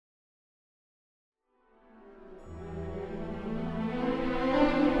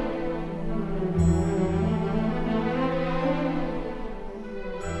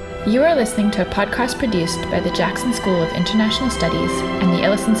You are listening to a podcast produced by the Jackson School of International Studies and the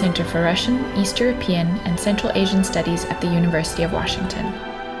Ellison Center for Russian, East European, and Central Asian Studies at the University of Washington.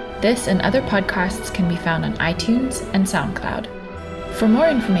 This and other podcasts can be found on iTunes and SoundCloud. For more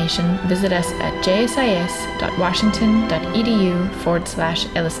information, visit us at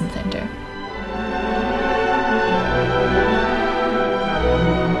jsis.washington.edu/Ellison Center.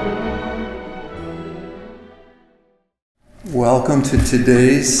 Welcome to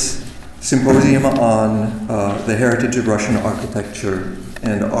today's symposium on the heritage of Russian architecture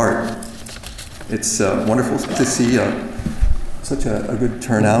and art. It's wonderful to see such a good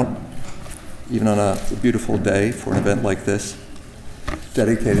turnout, even on a beautiful day for an event like this,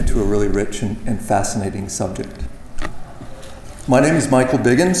 dedicated to a really rich and fascinating subject. My name is Michael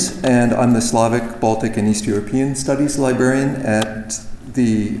Biggins, and I'm the Slavic, Baltic, and East European Studies librarian at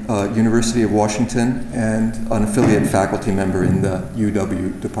the University of Washington and an affiliate faculty member in the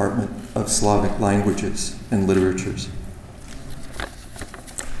UW Department of Slavic Languages and Literatures.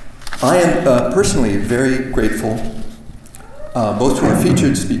 I am personally very grateful both to our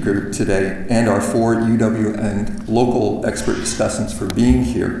featured speaker today and our four UW and local expert discussants for being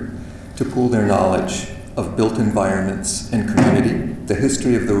here to pool their knowledge of built environments and community, the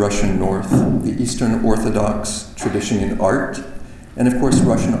history of the Russian North, the Eastern Orthodox tradition in art, and of course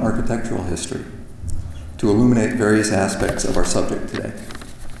Russian architectural history, to illuminate various aspects of our subject today.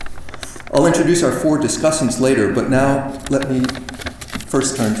 I'll introduce our four discussants later, but now let me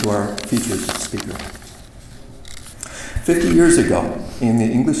first turn to our featured speaker. 50 years ago, in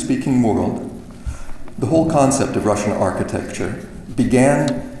the English-speaking world, the whole concept of Russian architecture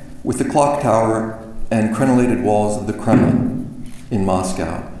began with the clock tower and crenellated walls of the Kremlin in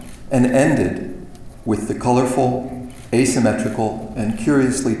Moscow, and ended with the colorful, asymmetrical, and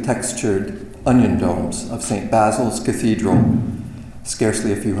curiously textured onion domes of St. Basil's Cathedral,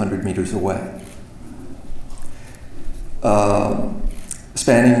 scarcely a few hundred meters away.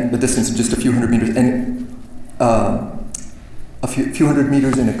 Spanning the distance of just a few hundred meters, and a few hundred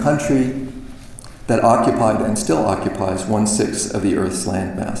meters in a country that occupied and still occupies 1/6 of the Earth's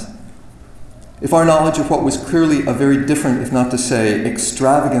landmass. If our knowledge of what was clearly a very different, if not to say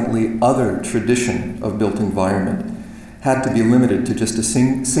extravagantly other tradition of built environment had to be limited to just a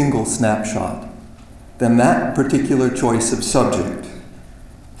single snapshot, then that particular choice of subject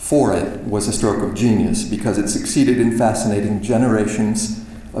for it was a stroke of genius, because it succeeded in fascinating generations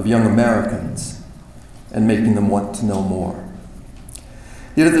of young Americans and making them want to know more.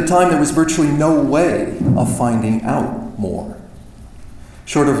 Yet at the time, there was virtually no way of finding out more,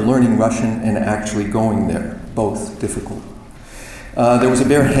 short of learning Russian and actually going there, both difficult. There was a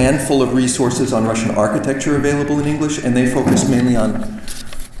bare handful of resources on Russian architecture available in English, and they focused mainly on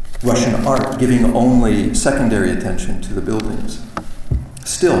Russian art, giving only secondary attention to the buildings.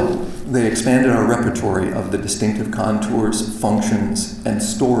 Still, they expanded our repertory of the distinctive contours, functions, and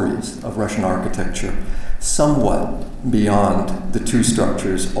stories of Russian architecture somewhat beyond the two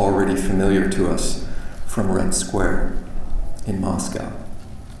structures already familiar to us from Red Square in Moscow.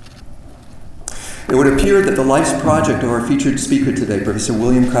 It would appear that the life's project of our featured speaker today, Professor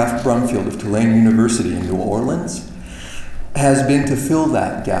William Craft Brumfield of Tulane University in New Orleans, has been to fill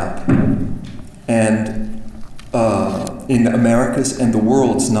that gap and in America's and the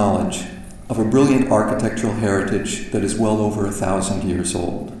world's knowledge of a brilliant architectural heritage that is well over 1,000 years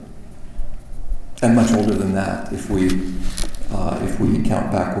old, and much older than that if we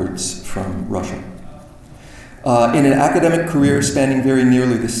count backwards from Russia. In an academic career spanning very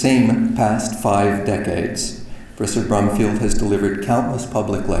nearly the same past 5 decades, Professor Brumfield has delivered countless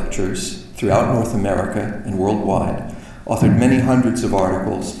public lectures throughout North America and worldwide, authored many hundreds of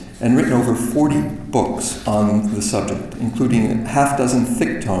articles, and written over 40 books on the subject, including half dozen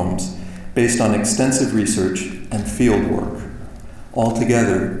thick tomes based on extensive research and field work.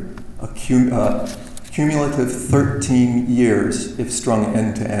 Altogether, a cumulative 13 years, if strung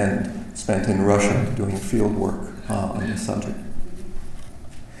end to end, spent in Russia doing field work on this subject.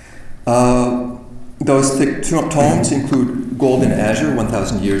 Those thick tomes include Golden Azure,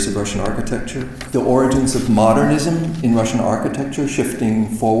 1,000 Years of Russian Architecture, The Origins of Modernism in Russian Architecture, shifting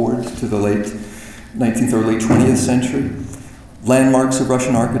forward to the late 19th or late 20th century, Landmarks of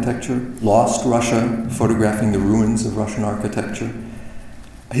Russian Architecture, Lost Russia, photographing the ruins of Russian architecture,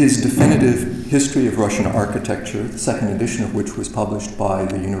 his definitive History of Russian Architecture, the second edition of which was published by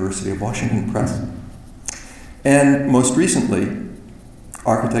the University of Washington Press, and most recently,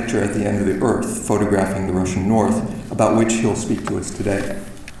 Architecture at the End of the Earth, photographing the Russian North, about which he'll speak to us today.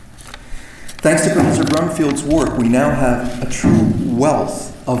 Thanks to Professor Brumfield's work, we now have a true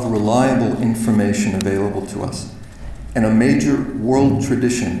wealth of reliable information available to us, and a major world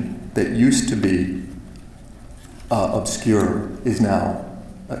tradition that used to be obscure is now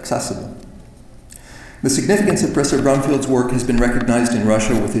accessible. The significance of Professor Brumfield's work has been recognized in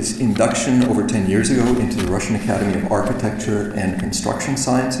Russia with his induction over 10 years ago into the Russian Academy of Architecture and Construction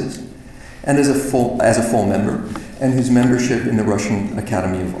Sciences, and as a full member, and his membership in the Russian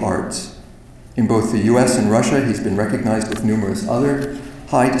Academy of Arts. In both the US and Russia, he's been recognized with numerous other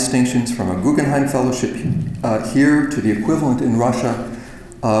high distinctions, from a Guggenheim Fellowship here to the equivalent in Russia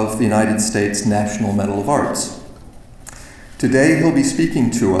of the United States National Medal of Arts. Today, he'll be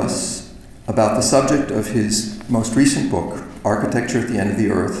speaking to us about the subject of his most recent book, Architecture at the End of the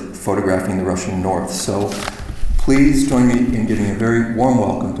Earth, Photographing the Russian North. So please join me in giving a very warm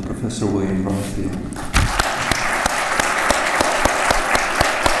welcome to Professor William Brumfield.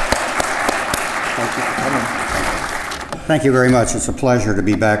 Thank you for coming. Thank you very much. It's a pleasure to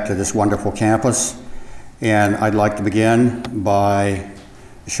be back to this wonderful campus. And I'd like to begin by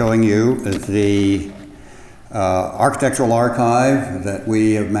showing you the architectural archive that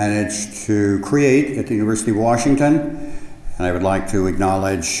we have managed to create at the University of Washington. And I would like to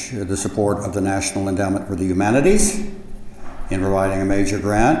acknowledge the support of the National Endowment for the Humanities in providing a major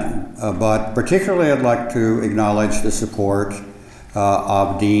grant. But particularly I'd like to acknowledge the support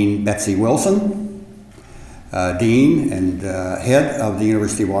of Dean Betsy Wilson, Dean and head of the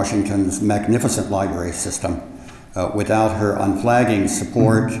University of Washington's magnificent library system. Without her unflagging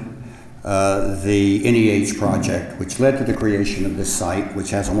support, the NEH project, which led to the creation of this site, which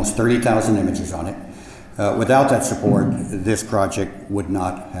has almost 30,000 images on it, without that support, this project would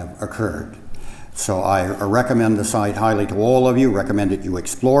not have occurred. So I recommend the site highly to all of you, recommend that you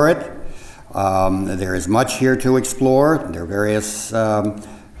explore it. There is much here to explore. There are various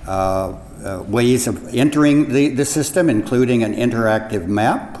ways of entering the system, including an interactive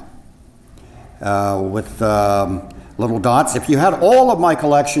map with little dots. If you had all of my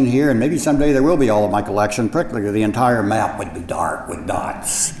collection here, and maybe someday there will be all of my collection, particularly the entire map would be dark with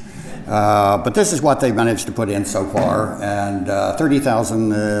dots. But this is what they've managed to put in so far, and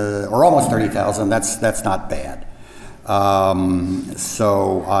 30,000, or almost 30,000, that's not bad.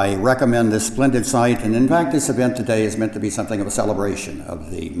 So I recommend this splendid site, and in fact this event today is meant to be something of a celebration of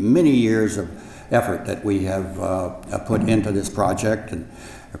the many years of effort that we have put into this project. And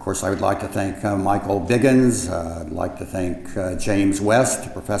of course I would like to thank Michael Biggins, I'd like to thank James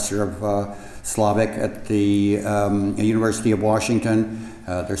West, professor of Slavic at the University of Washington.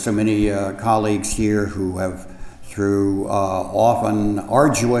 There's so many colleagues here who have, through often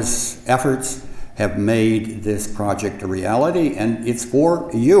arduous efforts, have made this project a reality, and it's for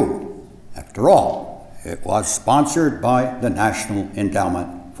you. After all, it was sponsored by the National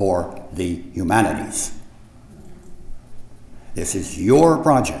Endowment for the Humanities. This is your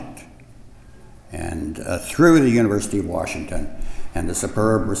project, and through the University of Washington and the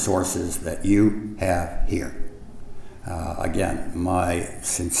superb resources that you have here. Again, my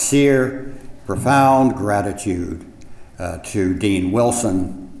sincere, profound gratitude to Dean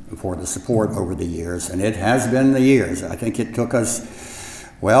Wilson for the support over the years, and it has been the years. I think it took us,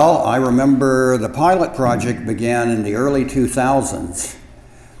 well, I remember the pilot project began in the early 2000s,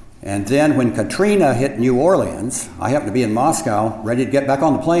 and then when Katrina hit New Orleans, I happened to be in Moscow, ready to get back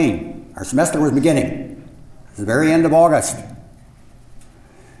on the plane. Our semester was beginning. It was the very end of August.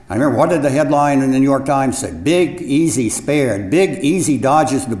 I remember, what did the headline in the New York Times say? Big Easy spared. Big Easy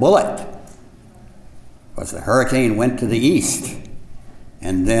dodges the bullet. Because the hurricane went to the east.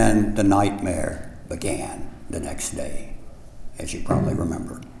 And then the nightmare began the next day, as you probably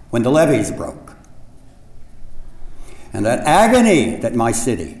remember, when the levees broke. And that agony that my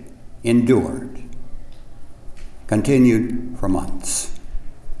city endured continued for months.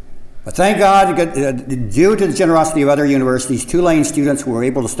 But thank God, due to the generosity of other universities, Tulane students were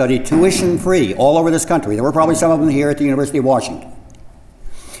able to study tuition-free all over this country. There were probably some of them here at the University of Washington.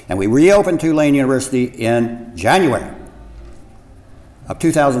 And we reopened Tulane University in January of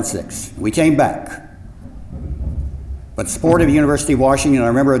 2006. We came back. But support of the University of Washington, I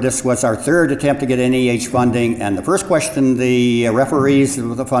remember this was our third attempt to get NEH funding, and the first question the referees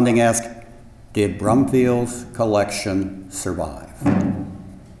of the funding asked, did Brumfield's collection survive?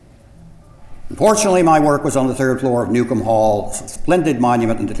 Unfortunately, my work was on the third floor of Newcomb Hall, a splendid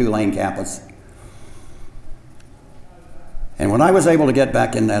monument in the Tulane campus. And when I was able to get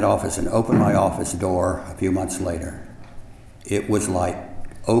back in that office and open my office door a few months later, it was like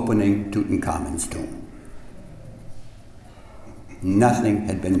opening Tutankhamun's tomb. Nothing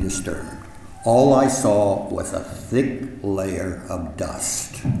had been disturbed. All I saw was a thick layer of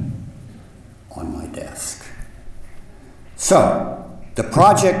dust on my desk. So, the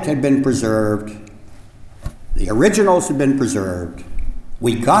project had been preserved, the originals had been preserved,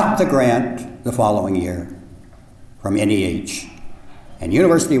 We got the grant the following year from NEH, and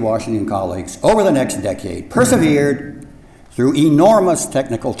University of Washington colleagues over the next decade persevered through enormous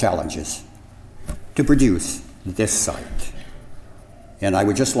technical challenges to produce this site. And I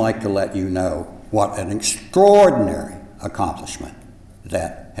would just like to let you know what an extraordinary accomplishment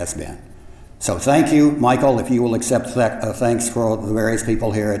that has been. So thank you, Michael, if you will accept thanks for the various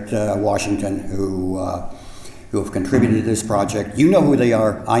people here at Washington who have contributed to this project. You know who they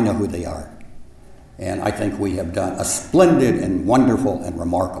are, I know who they are. And I think we have done a splendid and wonderful and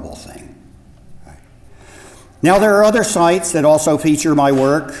remarkable thing. Right. Now there are other sites that also feature my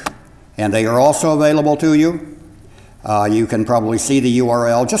work, and they are also available to you. You can probably see the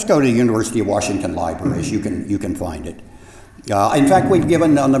URL. Just go to the University of Washington libraries. You can find it. In fact, we've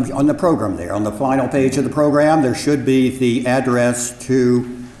given on the program there, on the final page of the program, there should be the address to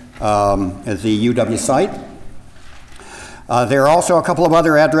the UW site. There are also a couple of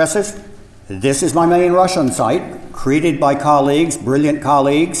other addresses. This is my main Russian site, created by colleagues, brilliant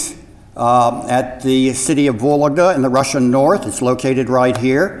colleagues, at the city of Vologda in the Russian north. It's located right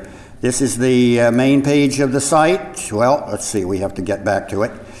here. This is the main page of the site. Well, let's see, we have to get back to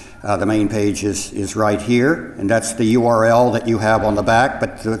it. The main page is right here, and that's the URL that you have on the back,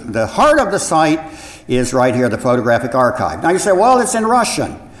 but the heart of the site is right here, the photographic archive. Now you say, well, it's in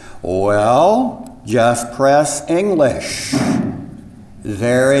Russian. Well, just press English.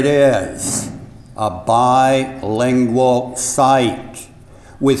 There it is, a bilingual site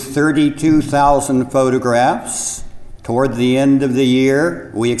with 32,000 photographs. Toward the end of the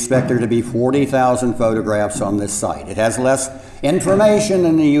year, we expect there to be 40,000 photographs on this site. It has less information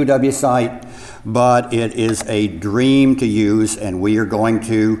than the UW site, but it is a dream to use, and we are going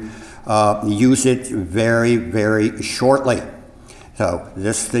to use it very, very shortly. So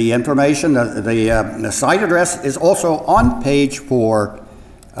the information, the site address is also on page 4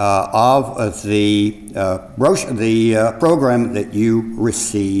 of the program that you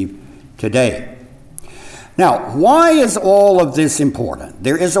received today. Now, why is all of this important?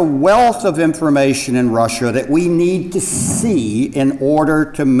 There is a wealth of information in Russia that we need to see in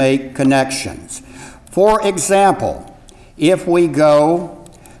order to make connections. For example, if we go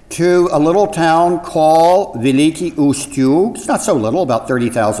to a little town called Veliki Ustyug, it's not so little, about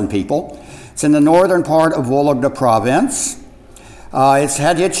 30,000 people. It's in the northern part of Vologda province. It's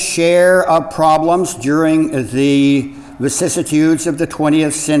had its share of problems during the vicissitudes of the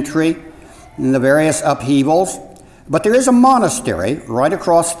 20th century, in the various upheavals, but there is a monastery right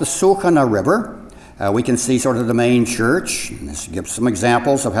across the Sukhana River. We can see sort of the main church. This gives some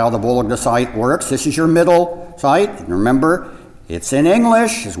examples of how the Vologda site works. This is your middle site. And remember, it's in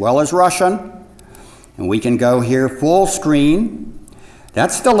English as well as Russian. And we can go here full screen.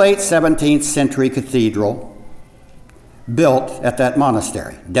 That's the late 17th century cathedral built at that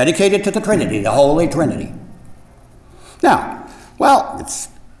monastery, dedicated to the Trinity, the Holy Trinity. Now, well, it's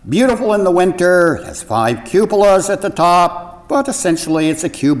beautiful in the winter, it has 5 cupolas at the top, but essentially it's a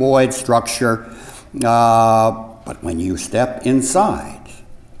cuboid structure. But when you step inside,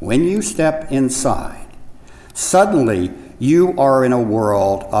 suddenly you are in a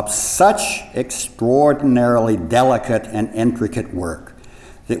world of such extraordinarily delicate and intricate work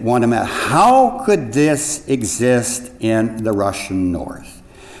that one imagines, how could this exist in the Russian North?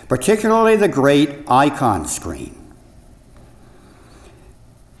 Particularly the great icon screen.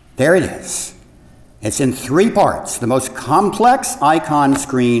 There it is. It's in 3 parts, the most complex icon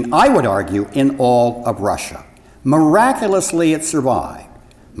screen, I would argue, in all of Russia. Miraculously, it survived.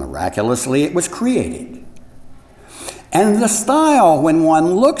 Miraculously, it was created. And the style, when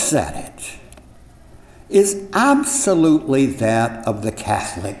one looks at it, is absolutely that of the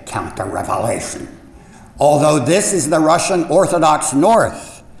Catholic Counter-Revelation. Although this is the Russian Orthodox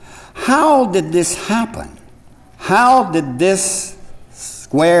North, how did this happen? How did this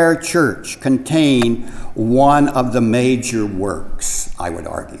square church contain one of the major works, I would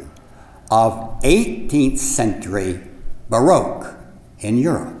argue, of 18th century Baroque in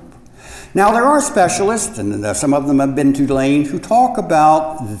Europe? Now, there are specialists, and some of them have been to Lane, who talk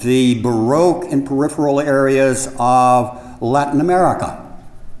about the Baroque and peripheral areas of Latin America.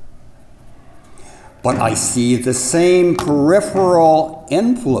 But I see the same peripheral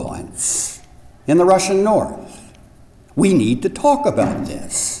influence in the Russian North. We need to talk about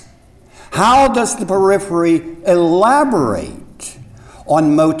this. How does the periphery elaborate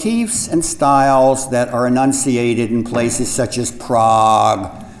on motifs and styles that are enunciated in places such as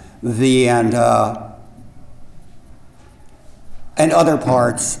Prague, Vienna, and other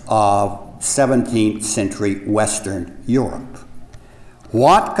parts of 17th century Western Europe?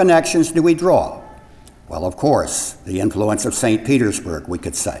 What connections do we draw? Well, of course, the influence of St. Petersburg, we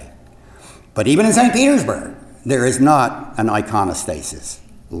could say. But even in St. Petersburg, there is not an iconostasis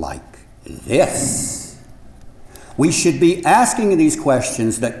like this. We should be asking these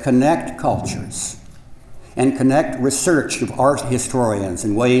questions that connect cultures and connect research of art historians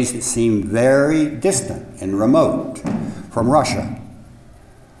in ways that seem very distant and remote from Russia.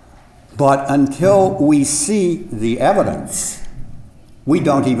 But until we see the evidence, we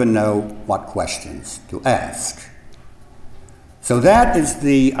don't even know what questions to ask. So that is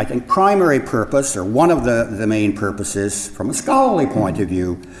the, I think, primary purpose, or one of the main purposes from a scholarly point of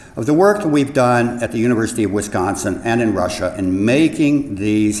view, of the work that we've done at the University of Wisconsin and in Russia in making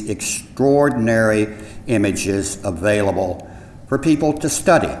these extraordinary images available for people to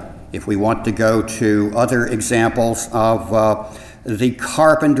study. If we want to go to other examples of the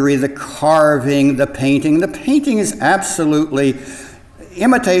carpentry, the carving, the painting is absolutely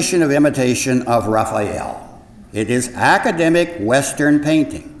imitation of Raphael. It is academic Western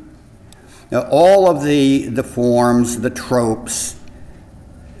painting. Now, all of the forms, the tropes,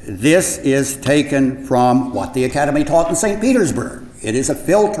 this is taken from what the Academy taught in St. Petersburg. It is a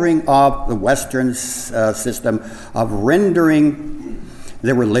filtering of the Western system of rendering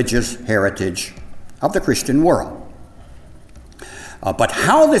the religious heritage of the Christian world. But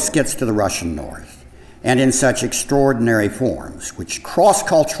how this gets to the Russian North, and in such extraordinary forms, which cross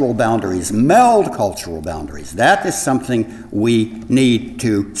cultural boundaries, meld cultural boundaries, that is something we need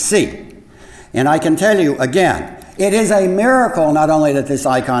to see. And I can tell you again, it is a miracle not only that this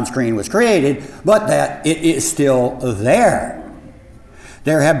icon screen was created, but that it is still there.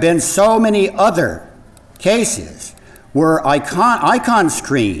 There have been so many other cases where icon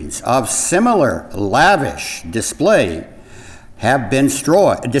screens of similar lavish display have been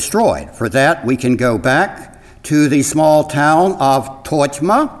destroyed. For that, we can go back to the small town of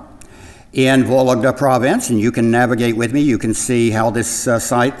Tochma in Vologda province, and you can navigate with me. You can see how this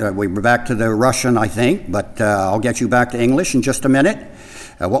site, we're back to the Russian, I think, but I'll get you back to English in just a minute.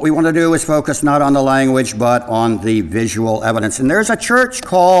 What we want to do is focus not on the language, but on the visual evidence. And there's a church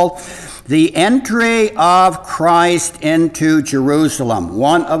called the Entry of Christ into Jerusalem,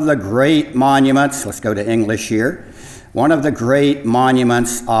 one of the great monuments, let's go to English here, one of the great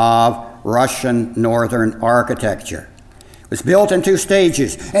monuments of Russian northern architecture. It was built in 2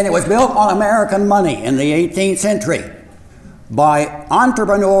 stages, and it was built on American money in the 18th century by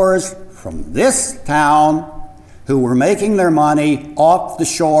entrepreneurs from this town who were making their money off the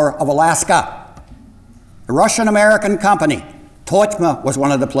shore of Alaska. A Russian-American company. Tochma was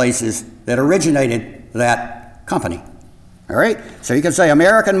one of the places that originated that company. All right? So you can say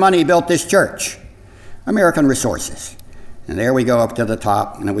American money built this church. American resources. And there we go up to the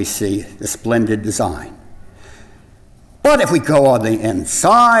top, and we see the splendid design. But if we go on the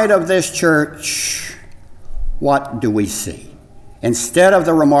inside of this church, what do we see? Instead of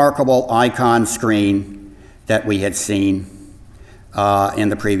the remarkable icon screen that we had seen in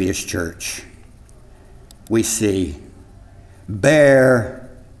the previous church, we see bare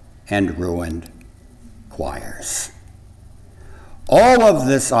and ruined choirs. All of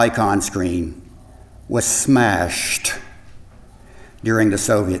this icon screen was smashed during the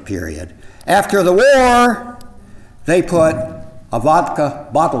Soviet period. After the war, they put a vodka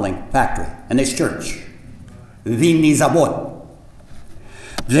bottling factory in this church, Vinny Zavod.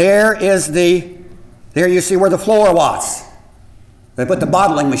 There you see where the floor was. They put the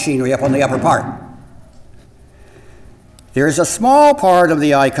bottling machinery up on the upper part. There's a small part of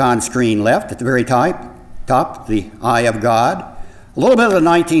the icon screen left at the very top, the Eye of God. A little bit of the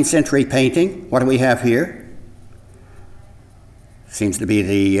 19th century painting. What do we have here? Seems to be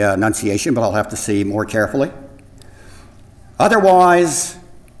the Annunciation, but I'll have to see more carefully. Otherwise,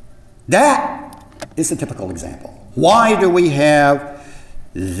 that is a typical example. Why do we have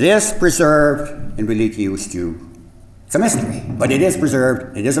this preserved in Veliki Ustyu? It's a mystery, but it is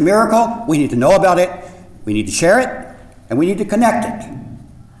preserved. It is a miracle. We need to know about it. We need to share it, and we need to connect it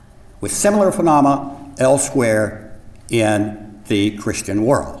with similar phenomena elsewhere in the Christian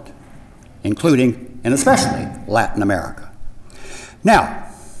world, including and especially Latin America. Now,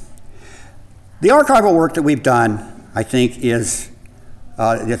 the archival work that we've done, I think, its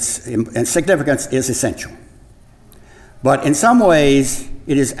significance is essential. But in some ways,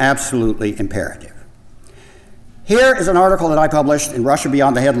 it is absolutely imperative. Here is an article that I published in Russia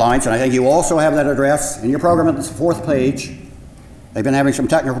Beyond the Headlines, and I think you also have that address in your program. It's the 4th page. They've been having some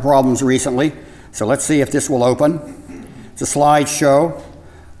technical problems recently, so let's see if this will open. It's a slideshow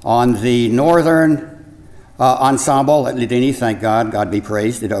on the northern ensemble at Lidini. Thank God. God be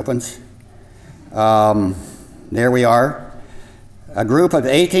praised. It opens. There we are. A group of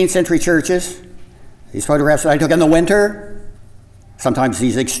 18th century churches These photographs that I took in the winter, sometimes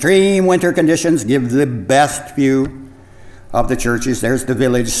these extreme winter conditions give the best view of the churches. There's the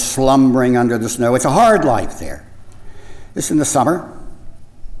village slumbering under the snow. It's a hard life there. This is in the summer.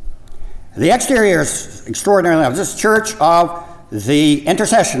 The exterior is extraordinarily nice. This is Church of the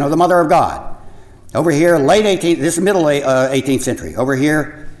Intercession of the Mother of God. Over here, late 18th, this is middle 18th century. Over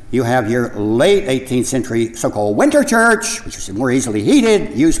here, you have your late 18th century so-called winter church, which is more easily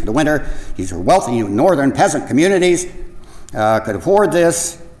heated, used for the winter. These are wealthy northern peasant communities, could afford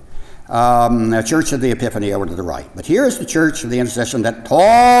this. The Church of the Epiphany over to the right. But here's the Church of the Intercession, that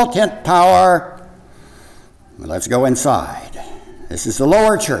tall tent tower. Let's go inside. This is the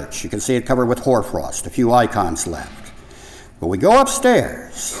lower church. You can see it covered with hoarfrost, a few icons left. But we go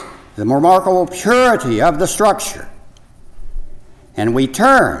upstairs, the remarkable purity of the structure. And we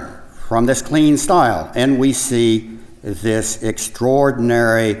turn from this clean style, and we see this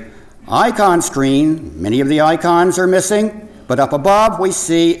extraordinary icon screen. Many of the icons are missing, but up above we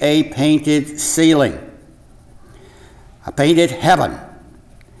see a painted ceiling, a painted heaven,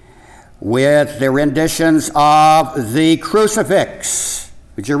 with the renditions of the crucifix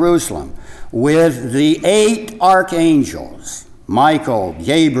of Jerusalem, with the 8 archangels, Michael,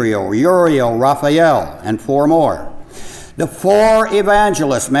 Gabriel, Uriel, Raphael, and 4 more. The 4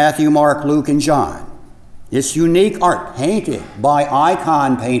 evangelists, Matthew, Mark, Luke, and John. This unique art painted by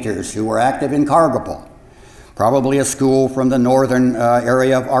icon painters who were active in Kargopol, probably a school from the northern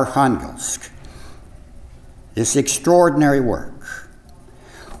area of Arkhangelsk. This extraordinary work.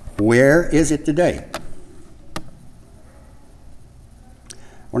 Where is it today? I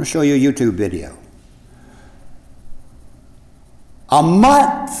want to show you a YouTube video. A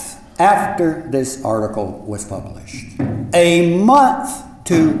month after this article was published, a month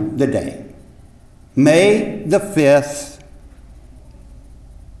to the day, May the 5th,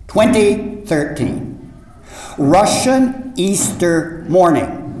 2013, Russian Easter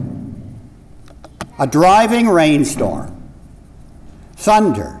morning, a driving rainstorm,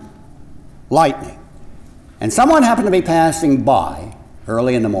 thunder, lightning, and someone happened to be passing by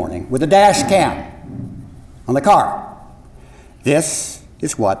early in the morning with a dash cam on the car. This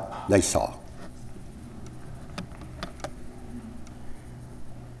is what they saw.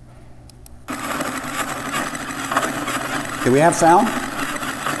 Do we have sound?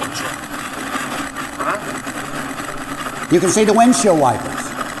 You can see the windshield wipers.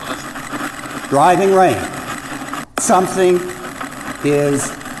 Driving rain. Something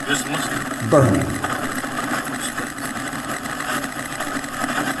is burning.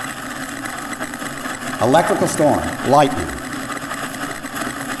 Electrical storm, lightning.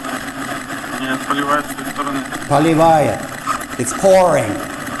 Поливает. It's pouring.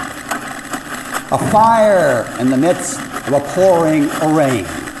 A fire in the midst of a pouring rain.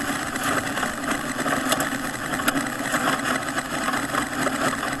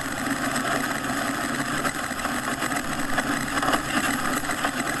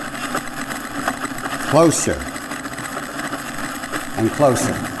 Closer and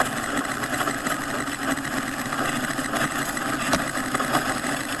closer.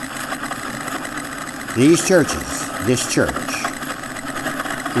 These churches, this church,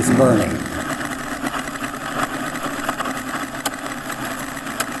 is burning.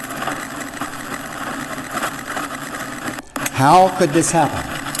 How could this happen?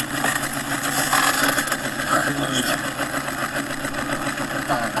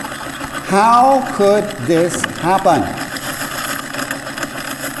 How could this happen?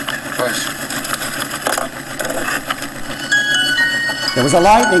 There was a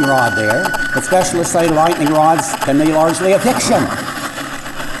lightning rod there, but specialists say lightning rods can be largely a fiction.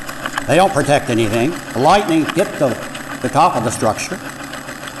 They don't protect anything. The lightning hit the top of the structure.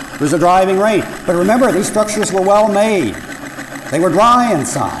 It was a driving rain. But remember, these structures were well made. They were dry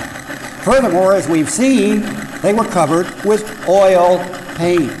inside. Furthermore, as we've seen, they were covered with oil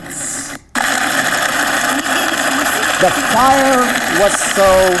paints. The fire was so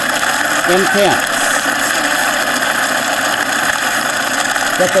intense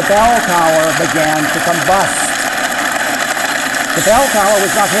that the bell tower began to combust. The bell tower was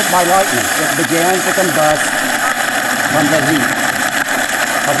not hit by lightning. It began to combust from the heat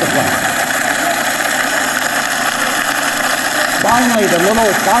of the flame. Finally, the little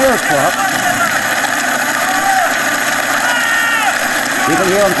fire truck, you can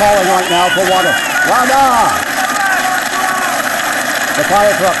hear them calling right now for water. Water! The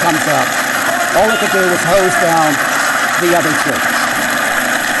fire truck comes up. All it could do was hose down the other church,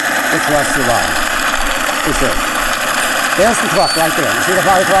 which was survived. For sure. There's the truck right there. You see the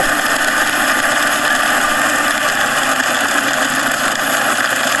fire truck?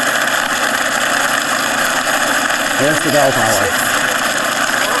 Here's the bell tower.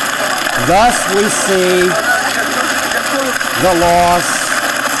 Thus we see the loss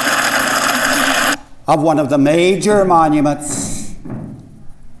of one of the major monuments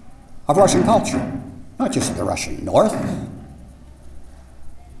of Russian culture. Not just the Russian North,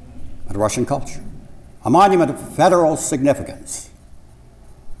 but Russian culture. A monument of federal significance.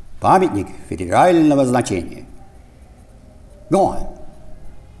 Памятник федерального значения. Gone.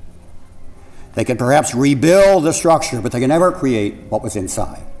 They could perhaps rebuild the structure, but they can never create what was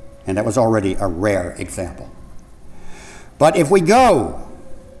inside. And that was already a rare example. But if we go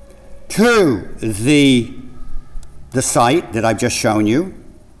to the site that I've just shown you,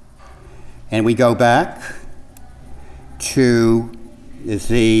 and we go back to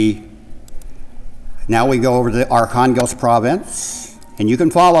now we go over to the Arkhangelsk province, and you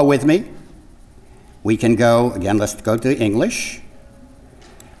can follow with me. We can go, again, let's go to English.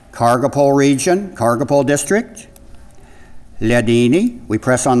 Kargopol region, Kargopol district, Ledini, we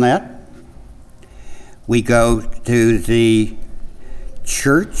press on that. We go to the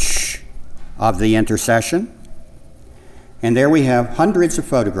Church of the Intercession, and there we have hundreds of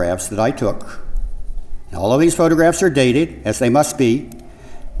photographs that I took. And all of these photographs are dated, as they must be,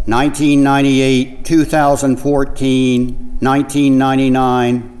 1998, 2014,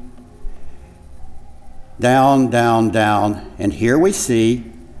 1999, down, and here we see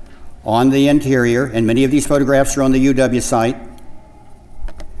on the interior, and many of these photographs are on the UW site,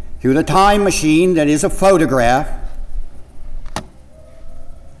 through the time machine that is a photograph,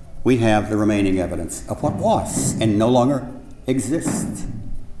 we have the remaining evidence of what was and no longer exists.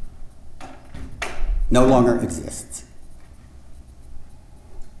 No longer exists.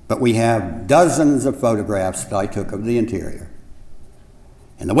 But we have dozens of photographs that I took of the interior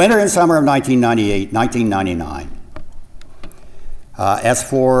in the winter and summer of 1998, 1999. As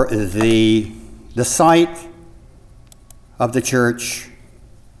for the site of the church,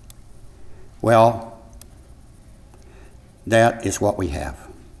 well, that is what we have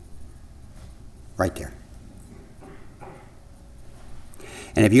right there.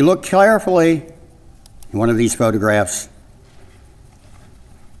 And if you look carefully in one of these photographs,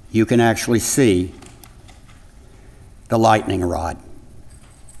 you can actually see the lightning rod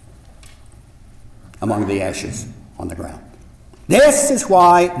among the ashes on the ground. This is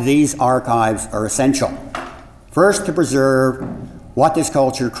why these archives are essential. First, to preserve what this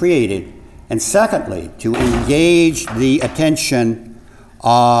culture created, and secondly, to engage the attention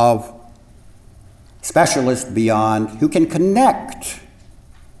of specialists beyond who can connect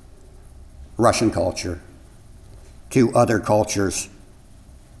Russian culture to other cultures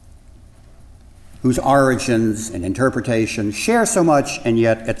whose origins and interpretation share so much and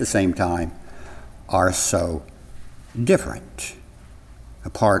yet at the same time are so different, a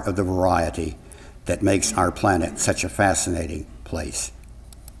part of the variety that makes our planet such a fascinating place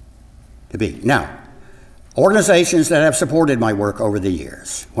to be. Now, organizations that have supported my work over the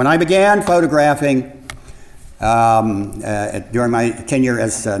years. When I began photographing during my tenure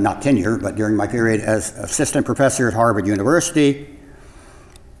as, not tenure, but during my period as assistant professor at Harvard University,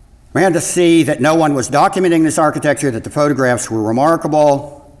 I began to see that no one was documenting this architecture, that the photographs were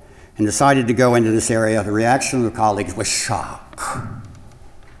remarkable, and decided to go into this area. The reaction of the colleagues was shock.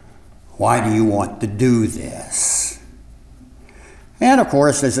 Why do you want to do this? And of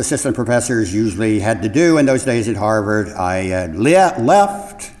course, as assistant professors usually had to do in those days at Harvard, I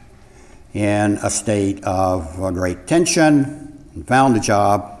left in a state of great tension and found a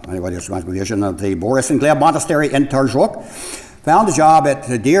job. Anybody else reminds me of the Boris and Gleb Monastery in Tarzhuk. Found a job at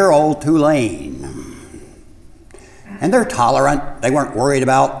the dear old Tulane. And they're tolerant. They weren't worried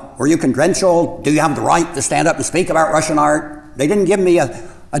about, were you credentialed? Do you have the right to stand up and speak about Russian art? They didn't give me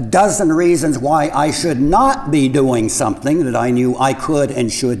a dozen reasons why I should not be doing something that I knew I could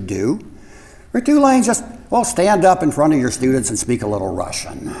and should do. For Tulane, just, well, stand up in front of your students and speak a little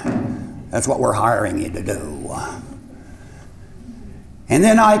Russian. That's what we're hiring you to do. And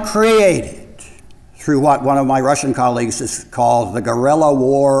then I created, through what one of my Russian colleagues has called the guerrilla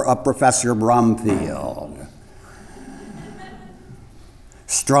war of Professor Brumfield.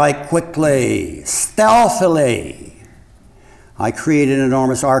 Strike quickly, stealthily. I created an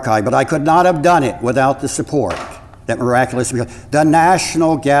enormous archive, but I could not have done it without the support that miraculously, the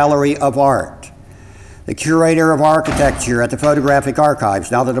National Gallery of Art, the curator of architecture at the Photographic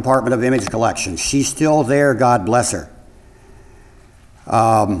Archives, now the Department of Image Collections. She's still there, God bless her.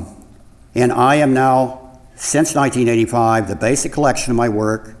 And I am now, since 1985, the basic collection of my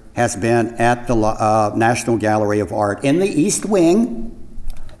work has been at the National Gallery of Art in the East Wing.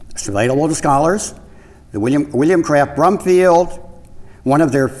 It's available to scholars. The William Craft Brumfield, one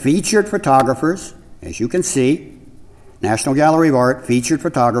of their featured photographers, as you can see, National Gallery of Art, featured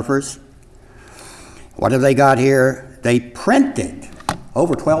photographers. What have they got here? They printed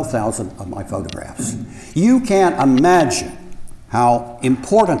over 12,000 of my photographs. You can't imagine how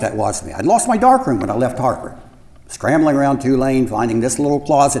important that was to me. I'd lost my darkroom when I left Harvard, scrambling around Tulane, finding this little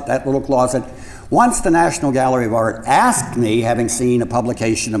closet, that little closet. Once the National Gallery of Art asked me, having seen a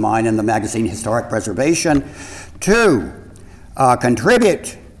publication of mine in the magazine Historic Preservation, to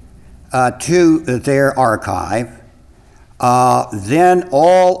contribute to their archive, then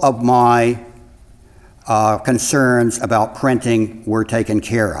all of my concerns about printing were taken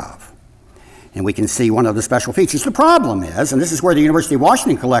care of. And we can see one of the special features. The problem is, and this is where the University of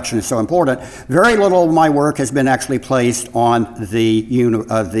Washington collection is so important, very little of my work has been actually placed on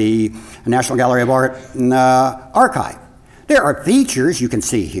the National Gallery of Art archive. There are features you can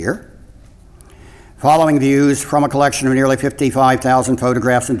see here. Following views from a collection of nearly 55,000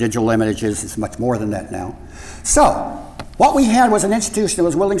 photographs and digital images. It's much more than that now. So, what we had was an institution that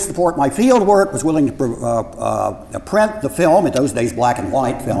was willing to support my field work, was willing to print the film, in those days black and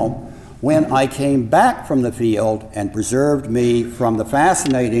white film, when I came back from the field and preserved me from the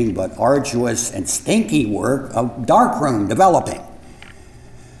fascinating but arduous and stinky work of darkroom developing.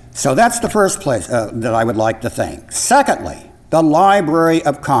 So that's the first place that I would like to thank. Secondly, the Library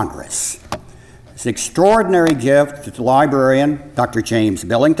of Congress. It's an extraordinary gift that the librarian, Dr. James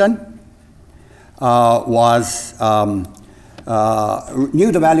Billington, knew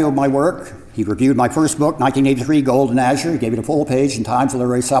the value of my work. He reviewed my first book, 1983, Gold and Azure. He gave it a full page in Times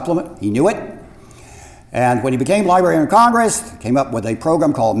Literary Supplement. He knew it. And when he became Librarian of Congress, came up with a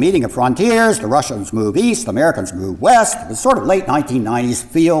program called Meeting of Frontiers. The Russians move east, the Americans move west. It was sort of late 1990s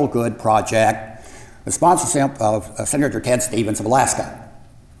feel-good project, the sponsorship of Senator Ted Stevens of Alaska.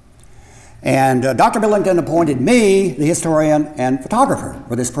 And Dr. Billington appointed me, the historian and photographer,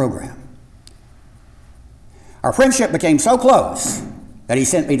 for this program. Our friendship became so close that he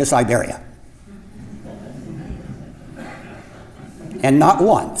sent me to Siberia. And not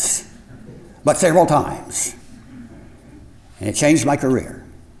once, but several times. And it changed my career.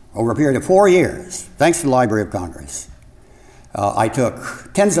 Over a period of 4 years, thanks to the Library of Congress, I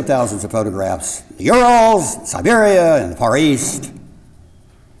took tens of thousands of photographs in the Urals, Siberia, and the Far East.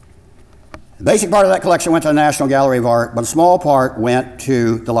 The basic part of that collection went to the National Gallery of Art, but a small part went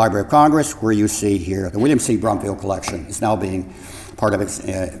to the Library of Congress, where you see here the William C. Brumfield collection is now being part of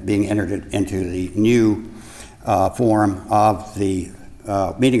it being entered into the new form of the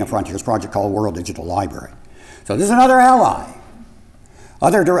Meeting of Frontiers project called World Digital Library. So this is another ally.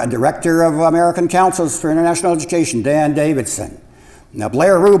 Other Director of American Councils for International Education, Dan Davidson. Now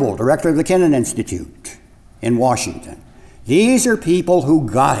Blair Rubel, Director of the Kennan Institute in Washington. These are people who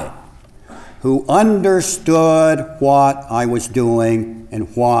got it, who understood what I was doing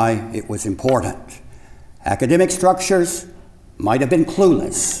and why it was important. Academic structures might have been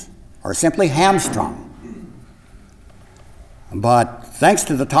clueless or simply hamstrung. But thanks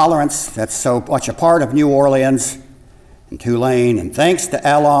to the tolerance that's so much a part of New Orleans and Tulane, and thanks to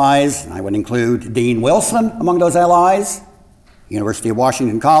allies, and I would include Dean Wilson among those allies, University of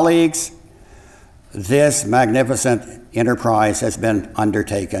Washington colleagues, this magnificent enterprise has been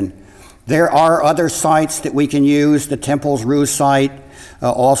undertaken. There are other sites that we can use. The Temples Rue site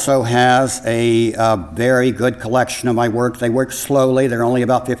also has a very good collection of my work. They work slowly. There are only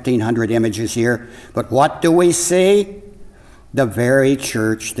about 1,500 images here. But what do we see? The very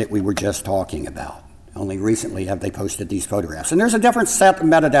church that we were just talking about. Only recently have they posted these photographs. And there's a different set of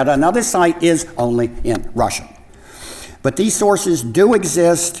metadata. Now this site is only in Russian. But these sources do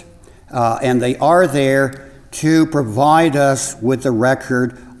exist, and they are there to provide us with the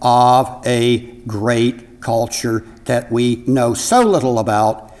record of a great culture that we know so little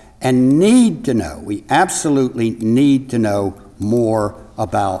about and need to know. We absolutely need to know more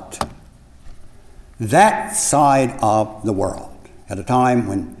about that side of the world at a time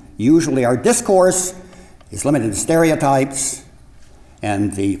when usually our discourse is limited to stereotypes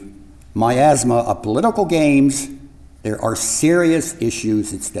and the miasma of political games. There are serious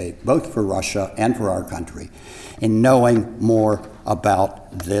issues at stake, both for Russia and for our country, in knowing more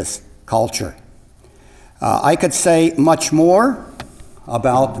about this culture. I could say much more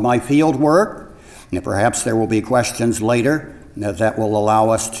about my field work, and perhaps there will be questions later that will allow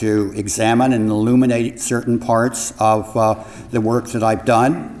us to examine and illuminate certain parts of the work that I've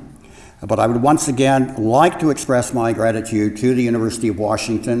done. But I would once again like to express my gratitude to the University of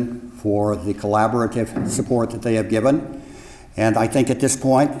Washington for the collaborative support that they have given. And I think at this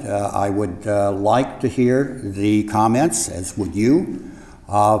point, I would like to hear the comments, as would you,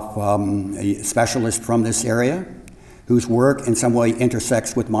 of a specialist from this area whose work in some way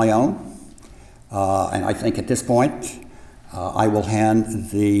intersects with my own. And I think at this point, I will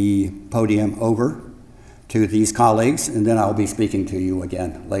hand the podium over to these colleagues, and then I'll be speaking to you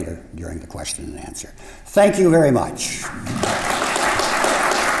again later during the question and answer. Thank you very much.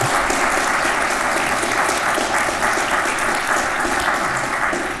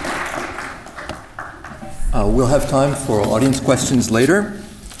 We'll have time for audience questions later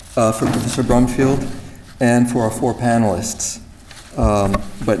for Professor Brumfield and for our four panelists.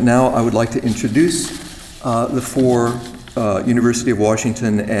 But now I would like to introduce the four University of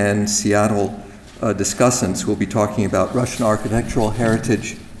Washington and Seattle discussants who will be talking about Russian architectural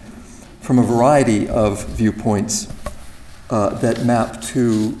heritage from a variety of viewpoints that map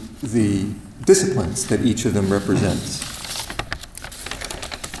to the disciplines that each of them represents.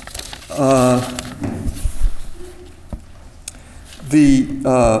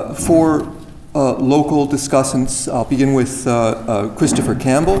 The four local discussants, I'll begin with Christopher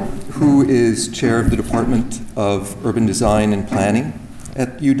Campbell, who is chair of the Department of Urban Design and Planning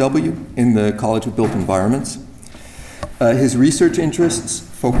at UW in the College of Built Environments. His research interests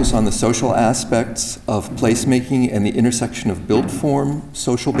focus on the social aspects of placemaking and the intersection of built form,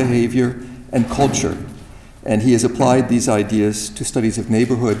 social behavior, and culture. And he has applied these ideas to studies of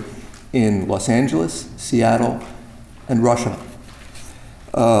neighborhood in Los Angeles, Seattle, and Russia.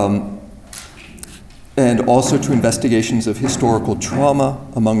 And also to investigations of historical trauma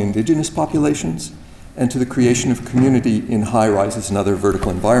among indigenous populations and to the creation of community in high-rises and other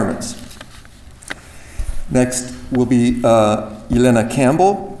vertical environments. Next will be Elena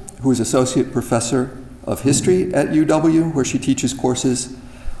Campbell, who is Associate Professor of History at UW, where she teaches courses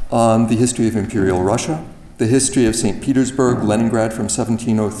on the history of Imperial Russia, the history of St. Petersburg, Leningrad from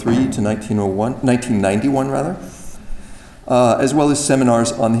 1703 to 1991, as well as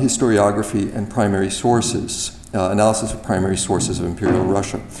seminars on the historiography and primary sources, analysis of primary sources of Imperial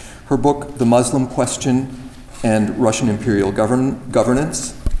Russia. Her book, The Muslim Question and Russian Imperial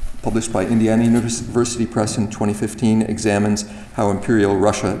Governance, published by Indiana University Press in 2015, examines how Imperial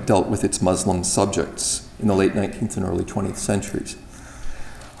Russia dealt with its Muslim subjects in the late 19th and early 20th centuries.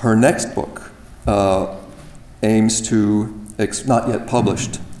 Her next book aims to, not yet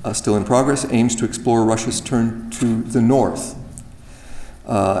published, still in progress, aims to explore Russia's turn to the north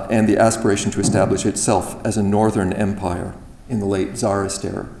and the aspiration to establish itself as a northern empire in the late Tsarist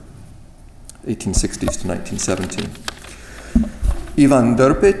era, 1860s to 1917. Ivan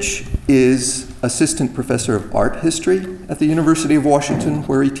Derpich is assistant professor of art history at the University of Washington,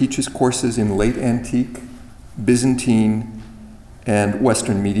 where he teaches courses in late antique, Byzantine, and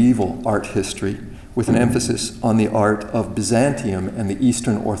Western medieval art history, with an emphasis on the art of Byzantium and the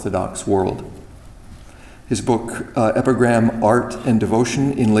Eastern Orthodox world. His book, Epigram, Art and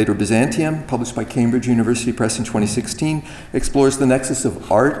Devotion in Later Byzantium, published by Cambridge University Press in 2016, explores the nexus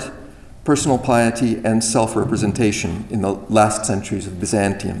of art, personal piety, and self-representation in the last centuries of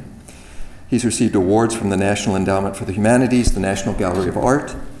Byzantium. He's received awards from the National Endowment for the Humanities, the National Gallery of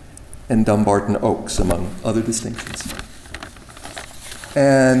Art, and Dumbarton Oaks, among other distinctions.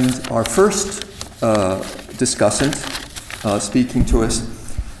 And our first discussant speaking to us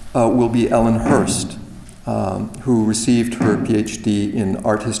will be Ellen Hurst, who received her PhD in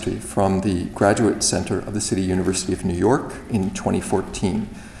art history from the Graduate Center of the City University of New York in 2014.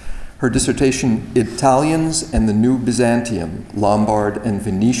 Her dissertation, Italians and the New Byzantium, Lombard and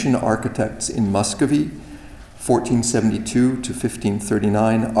Venetian Architects in Muscovy, 1472 to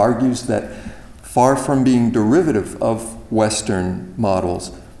 1539, argues that far from being derivative of Western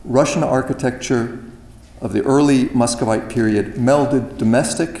models, Russian architecture of the early Muscovite period melded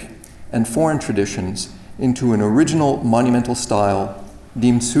domestic and foreign traditions into an original monumental style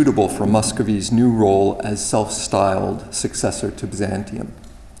deemed suitable for Muscovy's new role as self-styled successor to Byzantium.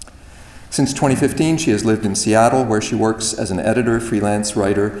 Since 2015, she has lived in Seattle, where she works as an editor, freelance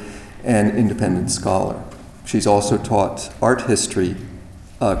writer, and independent scholar. She's also taught art history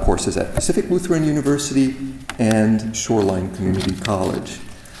courses at Pacific Lutheran University and Shoreline Community College.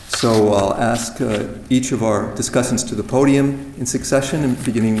 So I'll ask each of our discussants to the podium in succession, and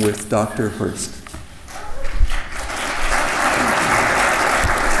beginning with Dr. Hurst.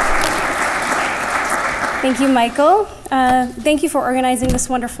 Thank you, Michael. Thank you for organizing this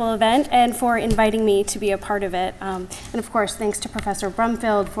wonderful event and for inviting me to be a part of it. And of course, thanks to Professor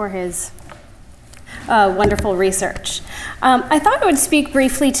Brumfield for his wonderful research. I thought I would speak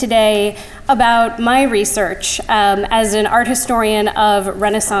briefly today about my research as an art historian of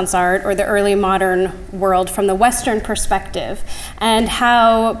Renaissance art, or the early modern world, from the Western perspective, and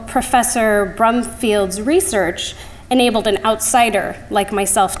how Professor Brumfield's research enabled an outsider like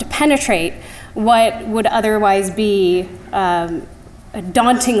myself to penetrate what would otherwise be a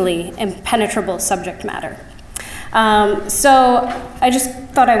dauntingly impenetrable subject matter. So I just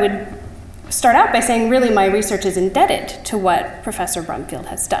thought I would start out by saying really my research is indebted to what Professor Brumfield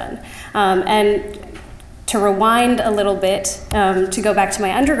has done. And to rewind a little bit, to go back to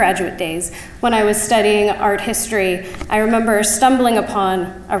my undergraduate days, when I was studying art history, I remember stumbling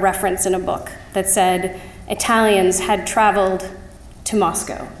upon a reference in a book that said Italians had traveled to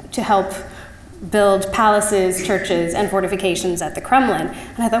Moscow to help build palaces, churches, and fortifications at the Kremlin.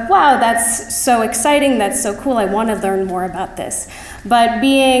 And I thought, wow, that's so exciting, that's so cool, I want to learn more about this. But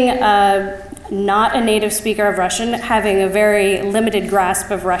being not a native speaker of Russian, having a very limited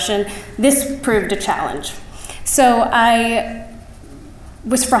grasp of Russian, this proved a challenge. So I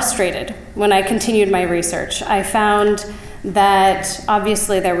was frustrated when I continued my research. I found that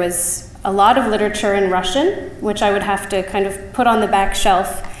obviously there was a lot of literature in Russian, which I would have to kind of put on the back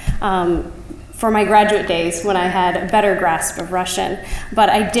shelf for my graduate days when I had a better grasp of Russian. But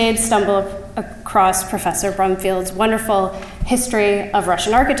I did stumble across Professor Brumfield's wonderful history of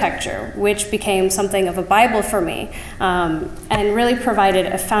Russian architecture, which became something of a Bible for me, and really provided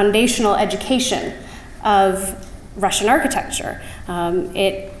a foundational education of Russian architecture.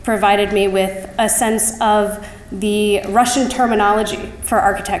 It provided me with a sense of the Russian terminology for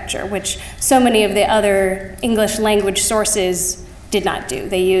architecture, which so many of the other English language sources did not do.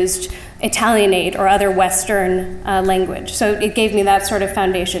 They used Italianate or other Western language. So it gave me that sort of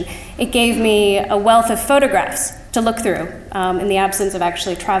foundation. It gave me a wealth of photographs to look through in the absence of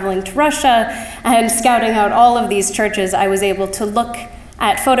actually traveling to Russia and scouting out all of these churches. I was able to look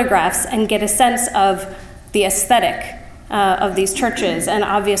at photographs and get a sense of the aesthetic of these churches and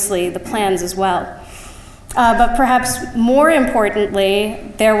obviously the plans as well. But perhaps more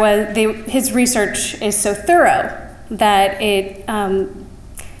importantly, his research is so thorough that it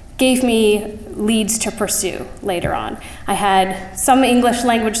gave me leads to pursue later on. I had some English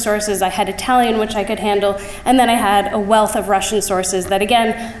language sources, I had Italian, which I could handle, and then I had a wealth of Russian sources that,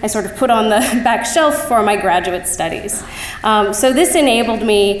 again, I sort of put on the back shelf for my graduate studies. So this enabled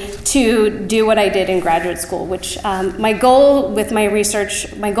me to do what I did in graduate school, which my goal with my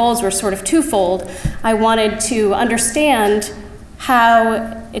research, my goals were sort of twofold. I wanted to understand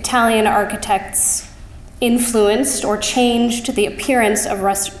how Italian architects influenced or changed the appearance of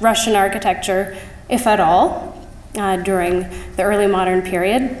Russian architecture, if at all, during the early modern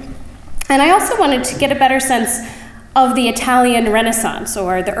period. And I also wanted to get a better sense of the Italian Renaissance,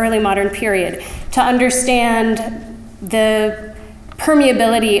 or the early modern period, to understand the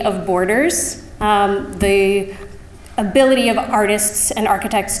permeability of borders, the ability of artists and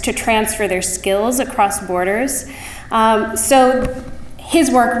architects to transfer their skills across borders. So his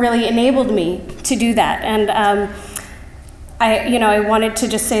work really enabled me to do that. And I wanted to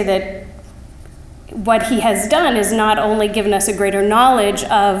just say that what he has done is not only given us a greater knowledge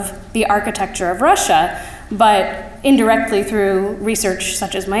of the architecture of Russia, but indirectly through research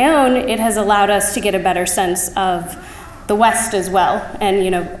such as my own, it has allowed us to get a better sense of the West as well. And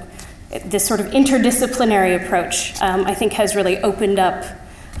this sort of interdisciplinary approach, I think, has really opened up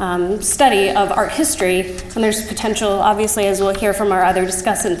study of art history, and there's potential, obviously, as we'll hear from our other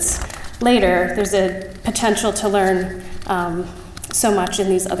discussants later, there's a potential to learn so much in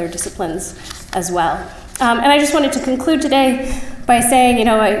these other disciplines as well. And I just wanted to conclude today by saying,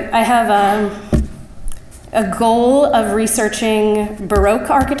 I have a goal of researching Baroque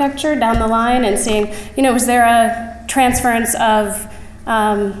architecture down the line and seeing, was there a transference of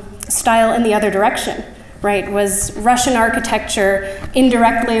style in the other direction? Right, was Russian architecture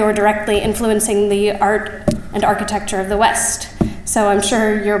indirectly or directly influencing the art and architecture of the West? So I'm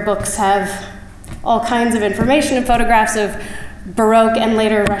sure your books have all kinds of information and photographs of Baroque and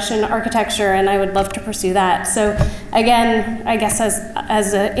later Russian architecture, and I would love to pursue that. So again, I guess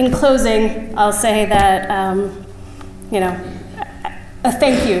in closing, I'll say that, a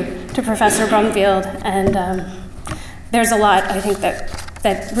thank you to Professor Brumfield, and there's a lot, I think,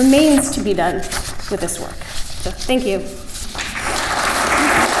 that remains to be done with this work. So thank you.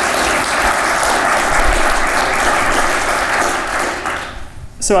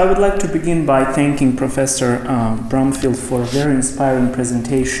 So I would like to begin by thanking Professor Brumfield for a very inspiring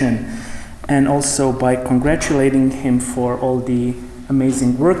presentation, and also by congratulating him for all the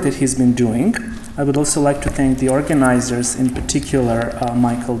amazing work that he's been doing. I would also like to thank the organizers, in particular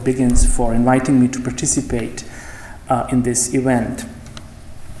Michael Biggins, for inviting me to participate in this event.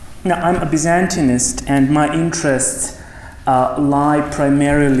 Now, I'm a Byzantinist, and my interests lie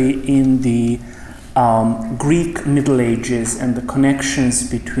primarily in the Greek Middle Ages and the connections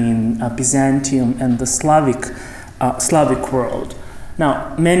between Byzantium and the Slavic world.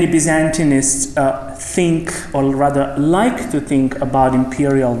 Now, many Byzantinists think, or rather like to think, about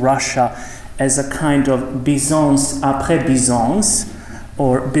Imperial Russia as a kind of Byzance après Byzance,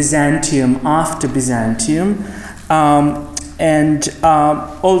 or Byzantium after Byzantium.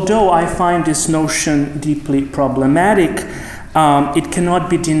 Although I find this notion deeply problematic, it cannot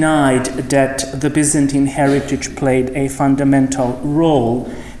be denied that the Byzantine heritage played a fundamental role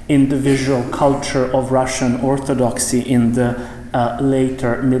in the visual culture of Russian Orthodoxy in the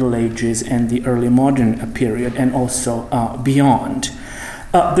later Middle Ages and the early modern period, and also beyond.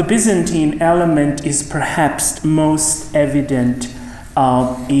 The Byzantine element is perhaps most evident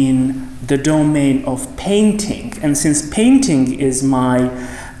in the domain of painting. And since painting is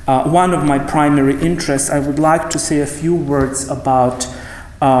one of my primary interests, I would like to say a few words about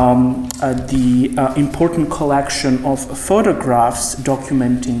the important collection of photographs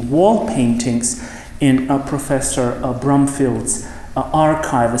documenting wall paintings in Professor Brumfield's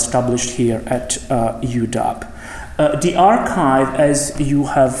archive established here at UW. The archive, as you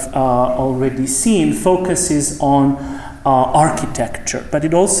have already seen, focuses on architecture, but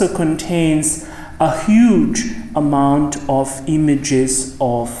it also contains a huge amount of images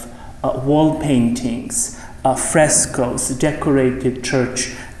of wall paintings, frescoes, decorated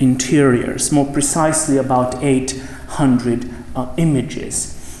church interiors, more precisely about 800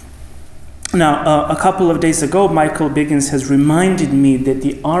 images. Now, a couple of days ago, Michael Biggins has reminded me that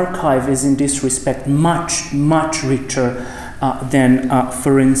the archive is in this respect much, much richer than,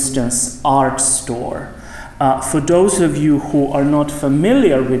 for instance, Art Store. For those of you who are not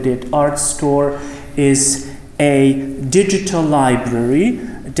familiar with it, Art Store is a digital library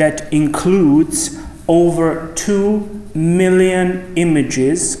that includes over 2 million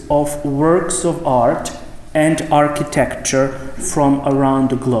images of works of art and architecture from around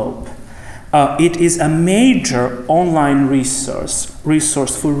the globe. It is a major online resource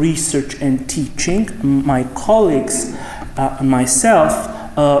for research and teaching. My colleagues and myself,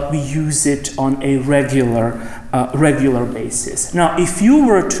 we use it on a regular basis. Now, if you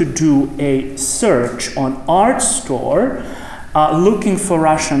were to do a search on Art Store, looking for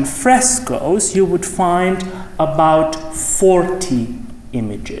Russian frescoes, you would find about 40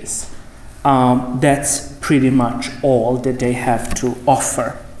 images. That's pretty much all that they have to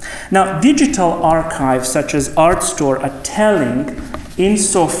offer. Now, digital archives such as Art Store are telling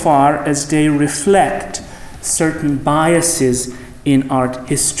insofar as they reflect certain biases in art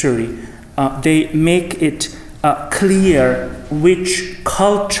history. They make it clear which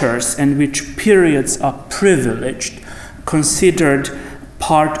cultures and which periods are privileged, considered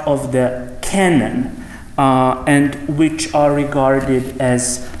part of the canon, and which are regarded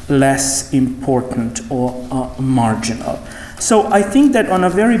as less important or marginal. So I think that on a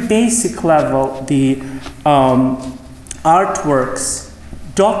very basic level, the artworks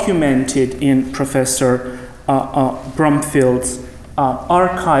documented in Professor Brumfield's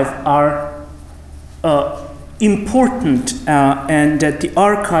archive are important, and that the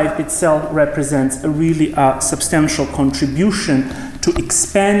archive itself represents a really substantial contribution to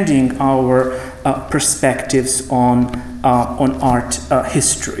expanding our perspectives on art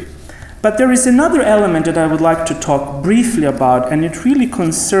history. But there is another element that I would like to talk briefly about, and it really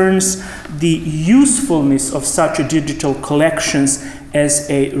concerns the usefulness of such digital collections as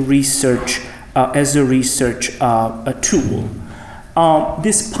a research tool.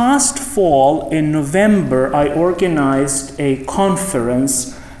 This past fall, in November, I organized a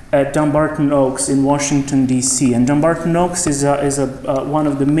conference at Dumbarton Oaks in Washington, D.C. And Dumbarton Oaks is one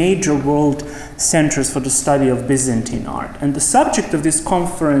of the major world centers for the study of Byzantine art. And the subject of this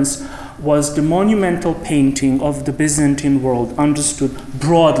conference was the monumental painting of the Byzantine world, understood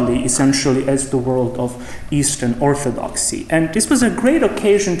broadly, essentially, as the world of Eastern Orthodoxy. And this was a great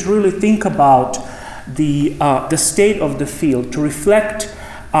occasion to really think about the state of the field, to reflect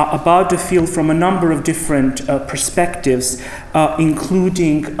about the field from a number of different perspectives,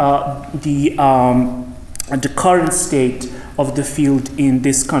 including the current state of the field in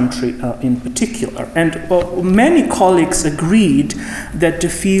this country in particular. And many colleagues agreed that the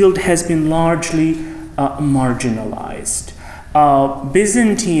field has been largely marginalized.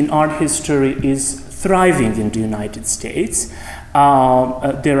 Byzantine art history is thriving in the United States.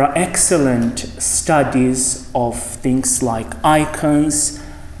 There are excellent studies of things like icons,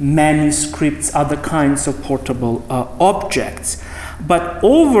 manuscripts, other kinds of portable objects. But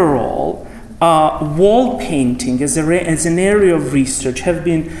overall, wall painting as an area of research have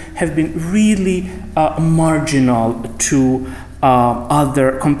been really marginal to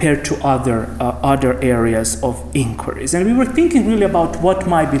compared to other areas of inquiries. And we were thinking really about what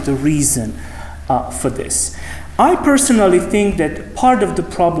might be the reason for this. I personally think that part of the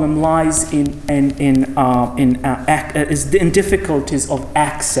problem lies in difficulties of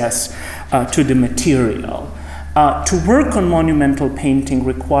access to the material. To work on monumental painting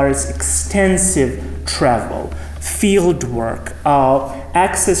requires extensive travel, field work,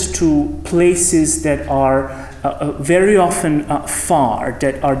 access to places that are very often far,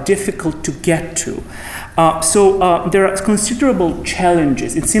 that are difficult to get to. So there are considerable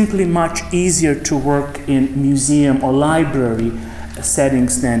challenges. It's simply much easier to work in museum or library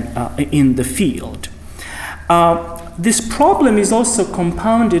settings than in the field. This problem is also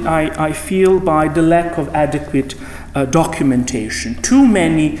compounded, I feel, by the lack of adequate documentation. Too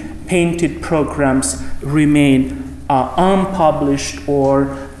many painted programs remain unpublished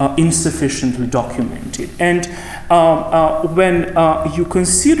or insufficiently documented. And when you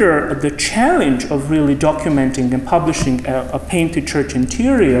consider the challenge of really documenting and publishing a painted church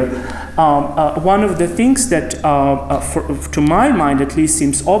interior, one of the things that, to my mind at least,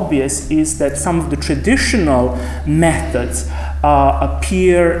 seems obvious is that some of the traditional methods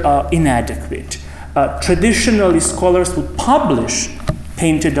appear inadequate. Traditionally, scholars would publish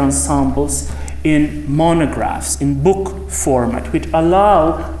painted ensembles in monographs, in book format, which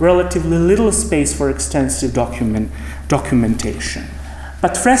allow relatively little space for extensive documentation.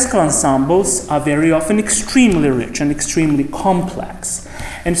 But fresco ensembles are very often extremely rich and extremely complex.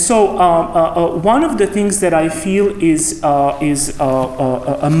 And so one of the things that I feel is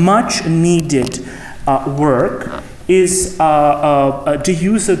a much needed work is the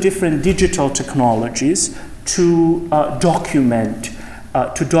use of different digital technologies to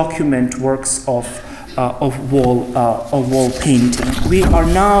document works of wall painting. We are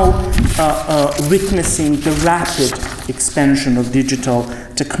now witnessing the rapid expansion of digital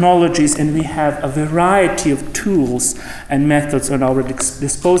technologies, and we have a variety of tools and methods at our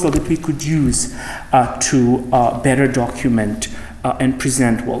disposal that we could use to better document and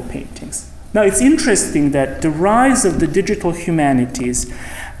present wall paintings. Now, it's interesting that the rise of the digital humanities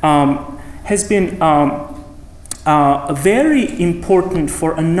has been very important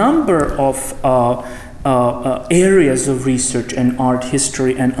for a number of areas of research and art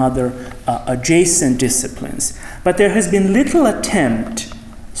history and other adjacent disciplines. But there has been little attempt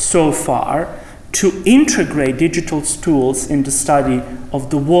so far to integrate digital tools in the study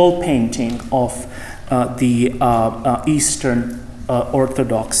of the wall painting of the Eastern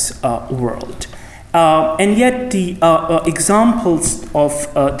Orthodox world. And yet the examples of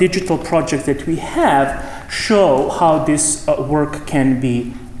digital projects that we have show how this work can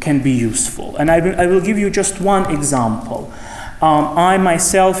be useful. And I will give you just one example. I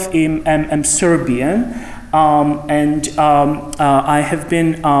myself am Serbian, and I have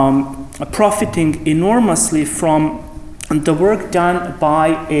been profiting enormously from the work done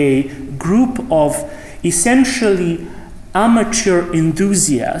by a group of essentially amateur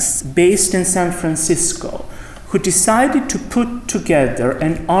enthusiasts based in San Francisco who decided to put together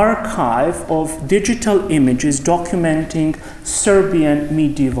an archive of digital images documenting Serbian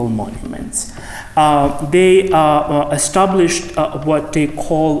medieval monuments. They established what they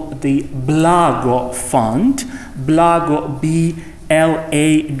call the Blago Fund, Blago, B-L-A-G-O.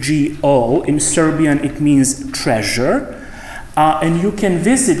 In Serbian, it means treasure. And you can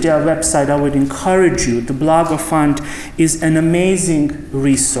visit their website. I would encourage you. The Blago Fund is an amazing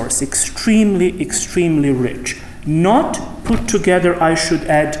resource, extremely, extremely rich. Not put together, I should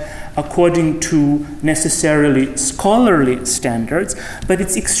add, according to necessarily scholarly standards, but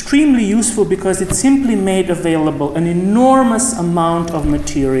it's extremely useful because it simply made available an enormous amount of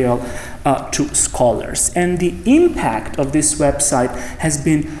material to scholars. And the impact of this website has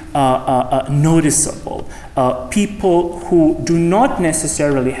been noticeable. People who do not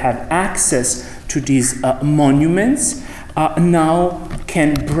necessarily have access to these monuments now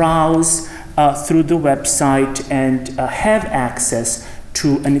can browse through the website and have access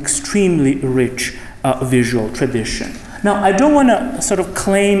to an extremely rich visual tradition. Now, I don't want to sort of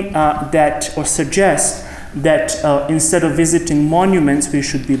claim that or suggest that instead of visiting monuments, we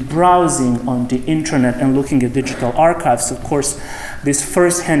should be browsing on the internet and looking at digital archives. Of course, this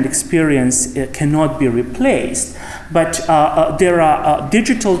first-hand experience cannot be replaced, but there are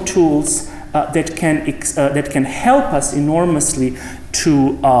digital tools that can help us enormously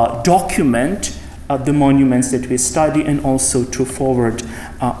to document the monuments that we study and also to forward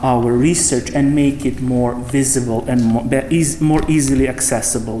our research and make it more visible and more easily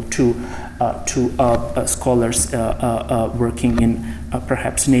accessible to scholars working in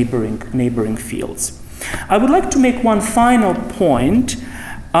perhaps neighboring fields. I would like to make one final point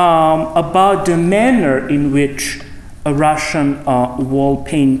about the manner in which Russian wall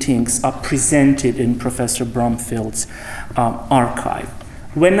paintings are presented in Professor Brumfield's archive.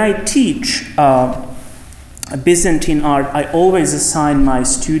 When I teach Byzantine art, I always assign my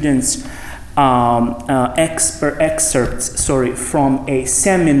students excerpts from a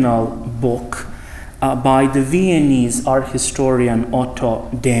seminal book by the Viennese art historian Otto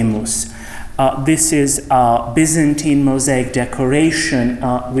Demus. This is Byzantine mosaic decoration,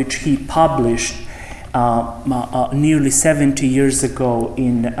 which he published nearly 70 years ago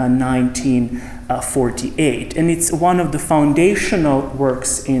in 1948. And it's one of the foundational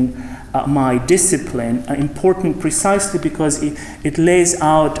works in my discipline, important precisely because it lays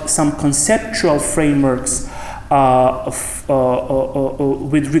out some conceptual frameworks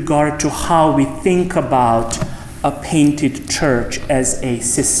with regard to how we think about a painted church as a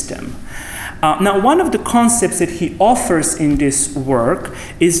system. Now, one of the concepts that he offers in this work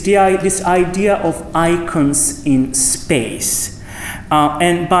is this idea of icons in space.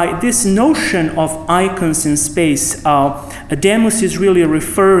 And by this notion of icons in space, Demus is really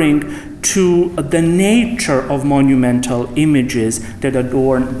referring to the nature of monumental images that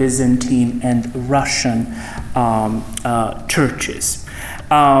adorn Byzantine and Russian churches.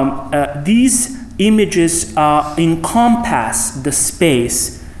 These images encompass the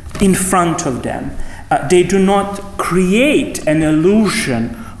space in front of them. They do not create an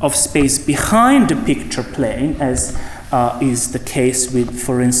illusion of space behind the picture plane, as is the case with,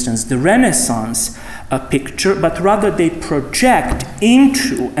 for instance, the Renaissance picture, but rather they project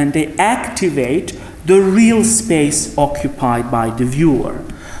into and they activate the real space occupied by the viewer.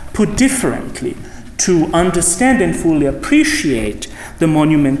 Put differently, to understand and fully appreciate the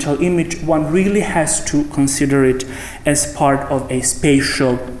monumental image, one really has to consider it as part of a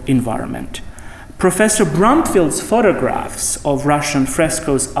spatial environment. Professor Brumfield's photographs of Russian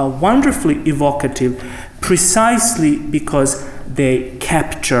frescoes are wonderfully evocative precisely because they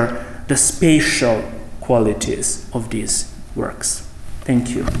capture the spatial qualities of these works.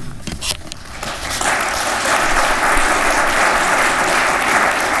 Thank you.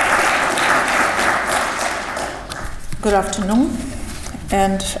 Good afternoon,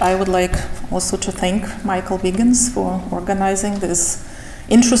 and I would like also to thank Michael Wiggins for organizing this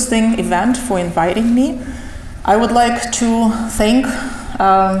interesting event, for inviting me. I would like to thank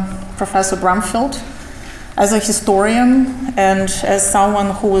Professor Brumfield as a historian and as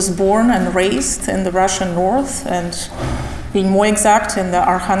someone who was born and raised in the Russian north, and being more exact in the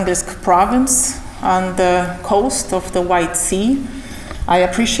Arkhangelsk province on the coast of the White Sea. I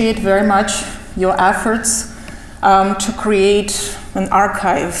appreciate very much your efforts to create an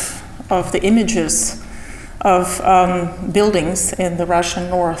archive of the images of buildings in the Russian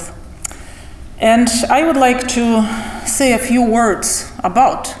north. And I would like to say a few words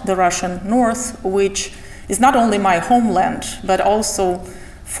about the Russian north, which is not only my homeland, but also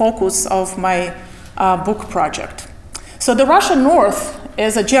focus of my book project. So the Russian north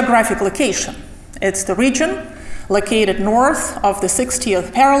is a geographic location. It's the region located north of the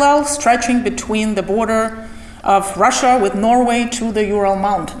 60th parallel, stretching between the border of Russia with Norway to the Ural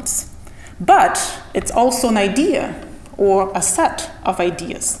Mountains. But it's also an idea or a set of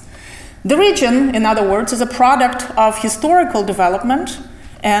ideas. The region, in other words, is a product of historical development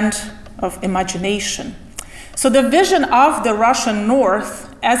and of imagination. So the vision of the Russian north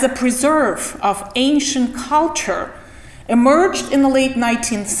as a preserve of ancient culture emerged in the late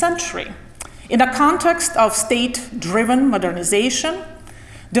 19th century in a context of state-driven modernization,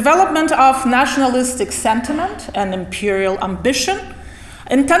 development of nationalistic sentiment and imperial ambition,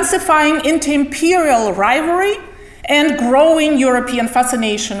 intensifying inter-imperial rivalry, and growing European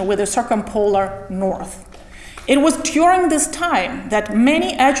fascination with the circumpolar north. It was during this time that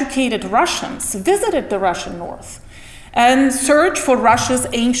many educated Russians visited the Russian north and searched for Russia's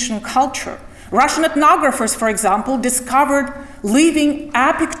ancient culture. Russian ethnographers, for example, discovered living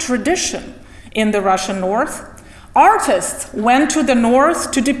epic tradition in the Russian north. Artists went to the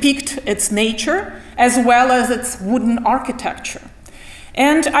north to depict its nature as well as its wooden architecture.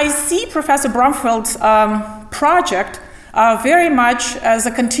 And I see Professor Brumfield's project very much as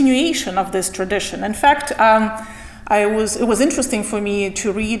a continuation of this tradition. In fact, it was interesting for me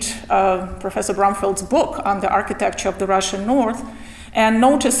to read Professor Brumfield's book on the architecture of the Russian north, and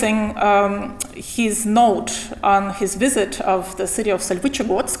noticing his note on his visit of the city of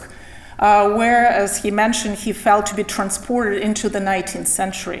Solvychegodsk, where, as he mentioned, he felt to be transported into the 19th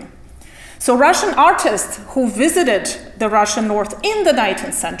century. So Russian artists who visited the Russian north in the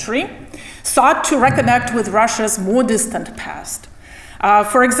 19th century sought to reconnect with Russia's more distant past.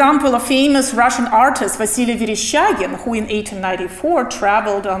 For example, a famous Russian artist, Vasily Vereshchagin, who in 1894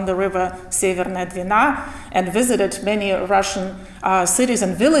 traveled on the river Severnaya Dvina and visited many Russian cities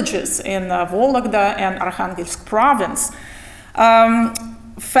and villages in Vologda and Arkhangelsk province,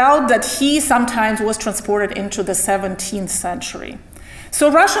 felt that he sometimes was transported into the 17th century.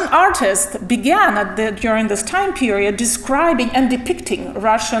 So Russian artists began during this time period describing and depicting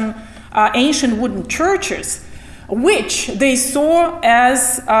Russian ancient wooden churches, which they saw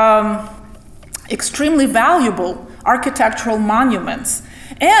as extremely valuable architectural monuments.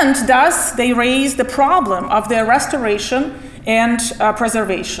 And thus they raised the problem of their restoration and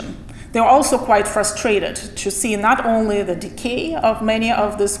preservation. They were also quite frustrated to see not only the decay of many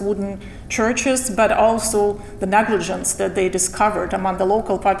of these wooden churches, but also the negligence that they discovered among the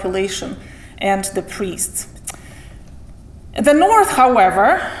local population and the priests. The North,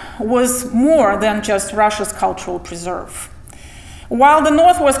 however, was more than just Russia's cultural preserve. While the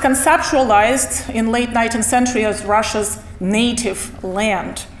North was conceptualized in late 19th century as Russia's native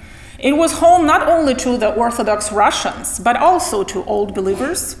land, it was home not only to the Orthodox Russians, but also to Old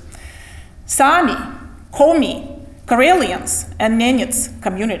Believers, Sami, Komi, Karelians, and Nenets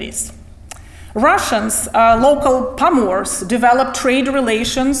communities. Russians, local Pamurs, developed trade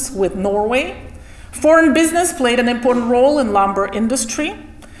relations with Norway. Foreign business played an important role in lumber industry,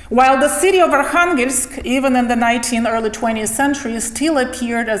 while the city of Arkhangelsk, even in the 19th, early 20th century, still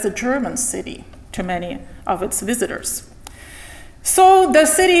appeared as a German city to many of its visitors. So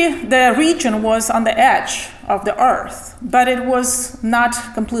the region was on the edge of the earth, but it was not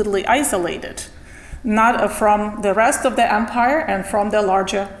completely isolated, not from the rest of the empire and from the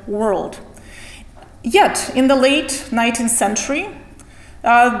larger world. Yet, in the late 19th century,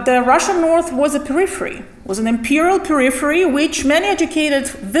 the Russian North was a periphery, was an imperial periphery which many educated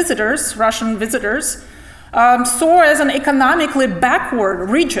visitors, Russian visitors, saw as an economically backward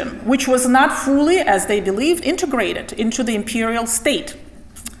region, which was not fully, as they believed, integrated into the imperial state.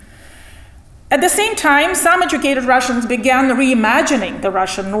 At the same time, some educated Russians began reimagining the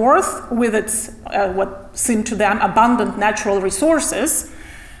Russian North with its, what seemed to them, abundant natural resources,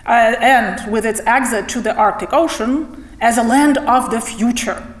 and with its exit to the Arctic Ocean as a land of the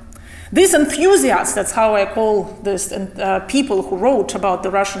future. These enthusiasts, that's how I call this, people who wrote about the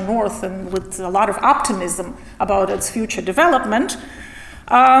Russian North and with a lot of optimism about its future development,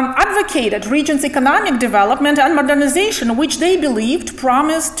 advocated region's economic development and modernization, which they believed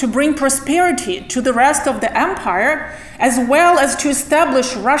promised to bring prosperity to the rest of the empire, as well as to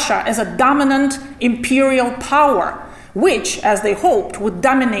establish Russia as a dominant imperial power, which, as they hoped, would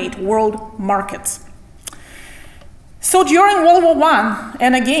dominate world markets. So during World War I,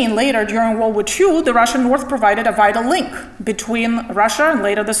 and again later during World War II, the Russian North provided a vital link between Russia and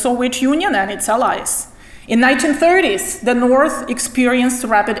later the Soviet Union and its allies. In 1930s, the North experienced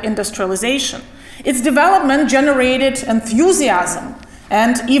rapid industrialization. Its development generated enthusiasm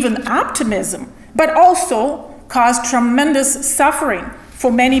and even optimism, but also caused tremendous suffering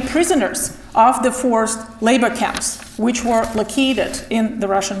for many prisoners of the forced labor camps, which were located in the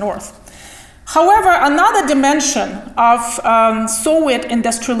Russian North. However, another dimension of Soviet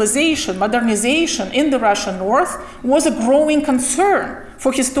industrialization, modernization in the Russian North was a growing concern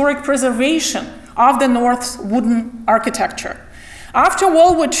for historic preservation of the North's wooden architecture. After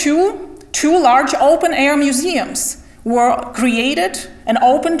World War II, two large open-air museums were created and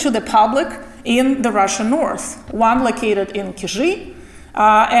opened to the public in the Russian North, one located in Kizhi,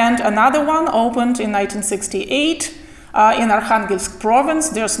 and another one opened in 1968 in Arkhangelsk province.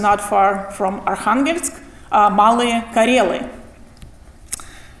 There's not far from Arkhangelsk, Malye Karely.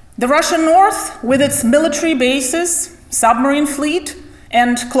 The Russian North, with its military bases, submarine fleet,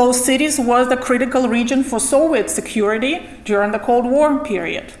 and closed cities, was the critical region for Soviet security during the Cold War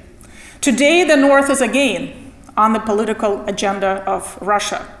period. Today, the North is again on the political agenda of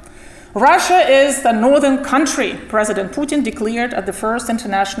Russia. Russia is the northern country, President Putin declared at the first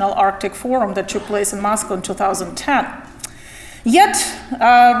International Arctic Forum that took place in Moscow in 2010. Yet,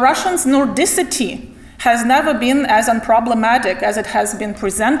 Russia's Nordicity has never been as unproblematic as it has been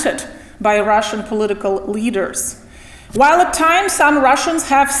presented by Russian political leaders. While at times some Russians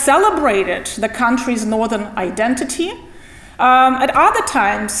have celebrated the country's northern identity, at other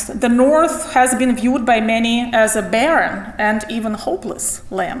times the North has been viewed by many as a barren and even hopeless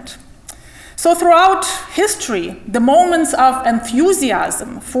land. So throughout history, the moments of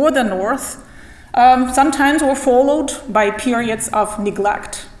enthusiasm for the North sometimes were followed by periods of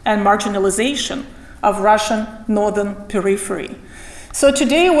neglect and marginalization of Russian northern periphery. So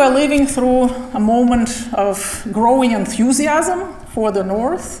today we're living through a moment of growing enthusiasm for the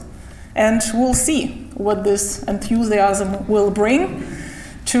North, and we'll see what this enthusiasm will bring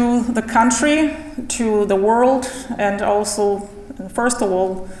to the country, to the world, and also, first of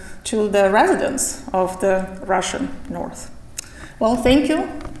all, to the residents of the Russian North. Well, thank you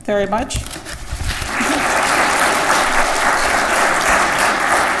very much.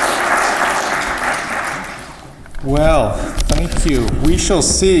 Well, thank you. We shall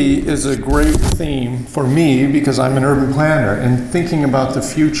see is a great theme for me because I'm an urban planner, and thinking about the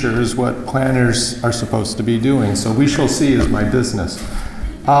future is what planners are supposed to be doing. So we shall see is my business.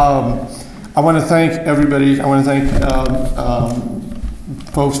 I want to thank everybody. I want to thank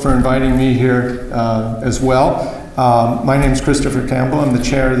folks for inviting me here as well. My name is Christopher Campbell. I'm the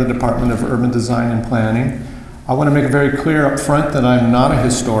chair of the Department of Urban Design and Planning. I want to make it very clear up front that I'm not a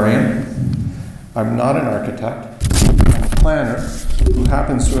historian. I'm not an architect. I'm a planner who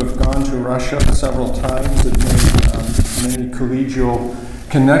happens to have gone to Russia several times and made many collegial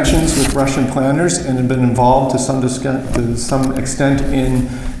connections with Russian planners and have been involved to some extent in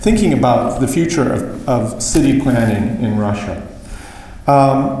thinking about the future of city planning in Russia.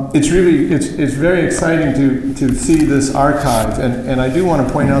 It's very exciting to see this archive, and I do want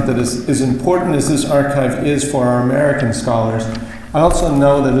to point out that as important as this archive is for our American scholars, I also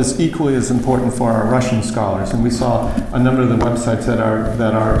know that it's equally as important for our Russian scholars, and we saw a number of the websites that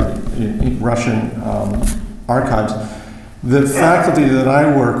are in Russian archives. The faculty that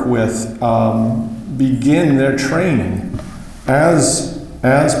I work with begin their training as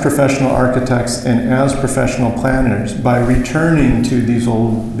professional architects and as professional planners by returning to these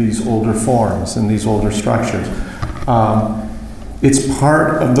older forms and these older structures. It's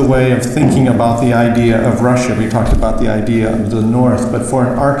part of the way of thinking about the idea of Russia. We talked about the idea of the North, but for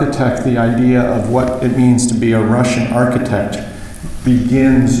an architect, the idea of what it means to be a Russian architect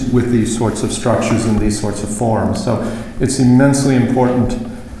begins with these sorts of structures and these sorts of forms. So it's immensely important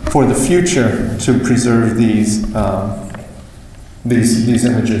for the future to preserve these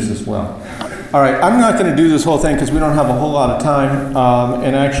images as well. All right, I'm not going to do this whole thing because we don't have a whole lot of time,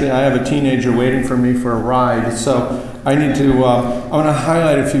 and actually I have a teenager waiting for me for a ride, so I need to. I want to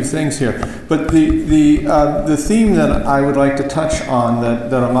highlight a few things here. But the theme that I would like to touch on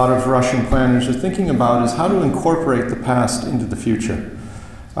that a lot of Russian planners are thinking about is how to incorporate the past into the future.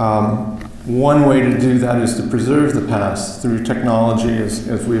 One way to do that is to preserve the past through technology,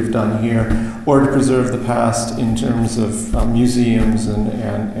 as we've done here, or to preserve the past in terms of museums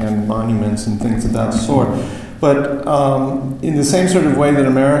and monuments and things of that sort. But in the same sort of way that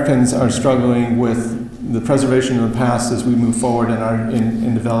Americans are struggling with the preservation of the past as we move forward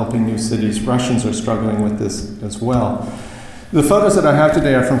in developing new cities, Russians are struggling with this as well. The photos that I have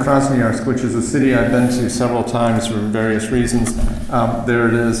today are from Krasnoyarsk, which is a city I've been to several times for various reasons. There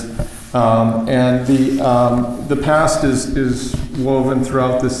it is. And the past is woven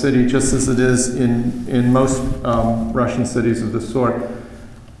throughout the city, just as it is in most Russian cities of this sort.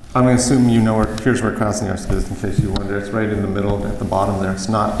 I'm going to assume you know here's where Krasnoyarsk is, in case you wonder. It's right in the middle, at the bottom there. It's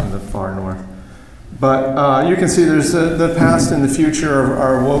not in the far north. But you can see there's the past and the future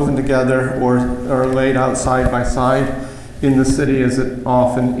are woven together or are laid out side by side in the city, as it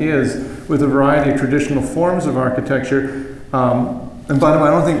often is, with a variety of traditional forms of architecture. And by the way,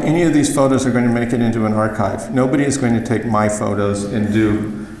 I don't think any of these photos are going to make it into an archive. Nobody is going to take my photos and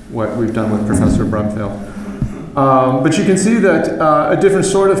do what we've done with Professor Brumfield. But you can see that a different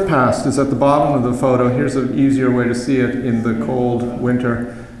sort of past is at the bottom of the photo. Here's an easier way to see it in the cold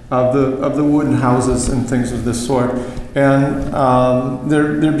winter of the wooden houses and things of this sort. And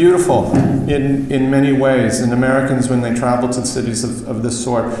they're beautiful in many ways. And Americans, when they travel to cities of this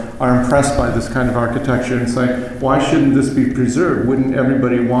sort, are impressed by this kind of architecture and say, why shouldn't this be preserved? Wouldn't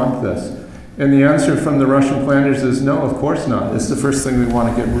everybody want this? And the answer from the Russian planners is no, of course not. It's the first thing we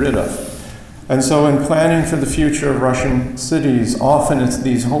want to get rid of. And so in planning for the future of Russian cities, often it's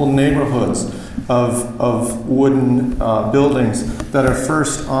these whole neighborhoods of wooden buildings that are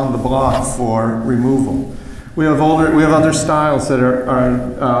first on the block for removal. We have other styles that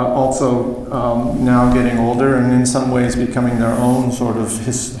are also now getting older and in some ways becoming their own sort of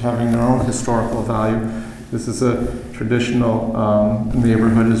having their own historical value. This is a traditional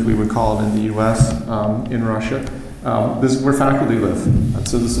neighborhood, as we would call it in the U.S., in Russia. This is where faculty live.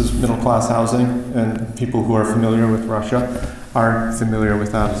 So this is middle-class housing, and people who are familiar with Russia are familiar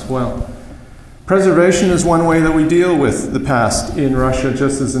with that as well. Preservation is one way that we deal with the past in Russia,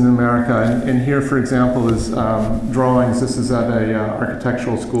 just as in America. And here, for example, is drawings. This is at a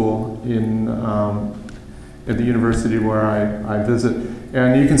architectural school at the university where I visit.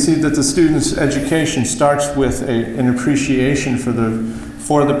 And you can see that the students' education starts with an appreciation for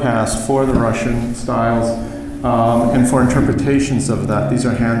the past, for the Russian styles, and for interpretations of that. These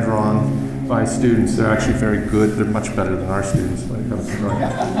are hand-drawn by students. They're actually very good. They're much better than our students when it comes to drawing.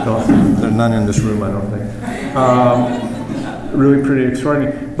 There are none in this room, I don't think. Really pretty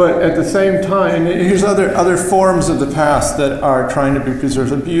extraordinary. But at the same time, and here's other forms of the past that are trying to be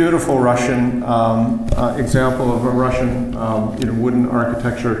preserved. A beautiful Russian example of a Russian wooden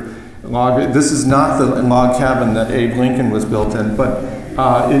architecture log. This is not the log cabin that Abe Lincoln was built in, but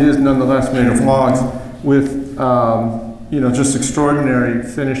it is nonetheless made of logs with just extraordinary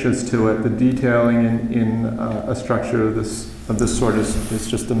finishes to it. The detailing in a structure of this sort is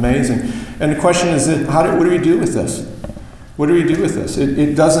just amazing. And the question is, what do we do with this? What do we do with this?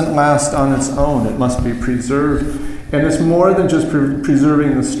 It doesn't last on its own. It must be preserved. And it's more than just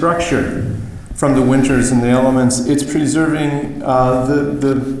preserving the structure from the winters and the elements. It's preserving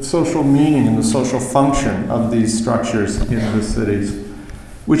the social meaning and the social function of these structures in the cities,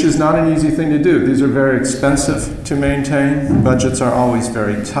 which is not an easy thing to do. These are very expensive to maintain. Budgets are always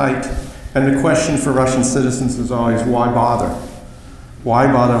very tight. And the question for Russian citizens is always, why bother? Why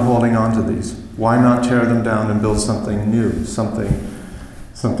bother holding on to these? Why not tear them down and build something new, something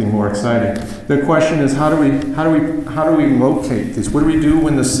more exciting? The question is, how do we locate these? What do we do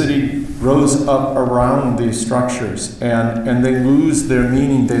when the city grows up around these structures and they lose their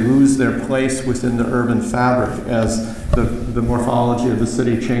meaning, they lose their place within the urban fabric as the morphology of the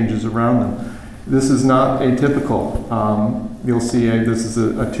city changes around them? This is not atypical. You'll see this is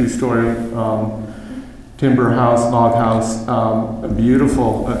a two-story timber house, log house, a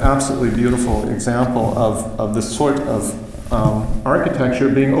beautiful, absolutely beautiful example of this sort of architecture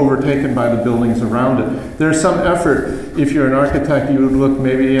being overtaken by the buildings around it. There's some effort. If you're an architect, you would look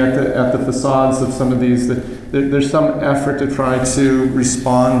maybe at the facades of some of these. There's some effort to try to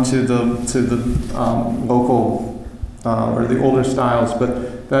respond to the local or the older styles,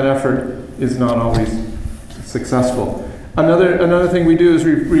 but that effort is not always successful. Another thing we do is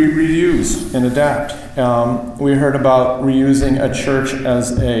we reuse and adapt. We heard about reusing a church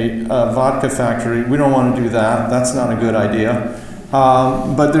as a vodka factory. We don't want to do that. That's not a good idea.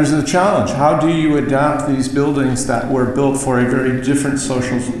 But there's a challenge. How do you adapt these buildings that were built for a very different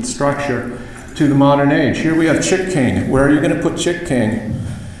social structure to the modern age? Here we have Chick King. Where are you going to put Chick King?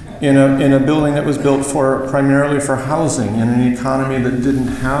 In a building that was built primarily for housing in an economy that didn't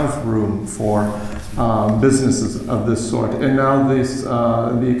have room for businesses of this sort. And now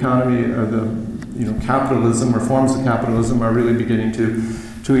the economy, or the capitalism, or forms of capitalism, are really beginning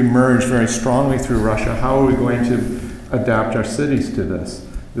to emerge very strongly through Russia. How are we going to adapt our cities to this?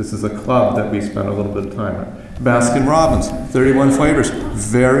 This is a club that we spent a little bit of time at. Baskin Robbins, 31 flavors,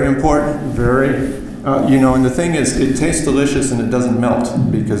 very important, very, and the thing is, it tastes delicious and it doesn't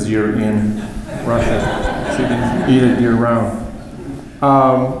melt because you're in Russia, so you can eat it year-round.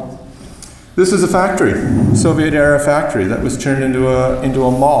 This is a factory, Soviet-era factory that was turned into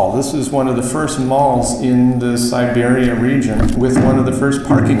a mall. This is one of the first malls in the Siberia region with one of the first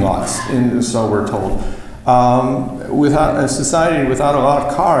parking lots, so we're told. A society without a lot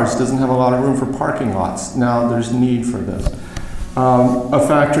of cars doesn't have a lot of room for parking lots. Now there's need for this. A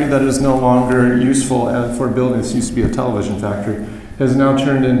factory that is no longer useful for building, this used to be a television factory, has now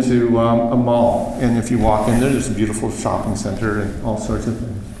turned into a mall. And if you walk in there's a beautiful shopping center and all sorts of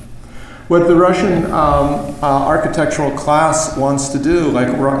things. What the Russian architectural class wants to do, like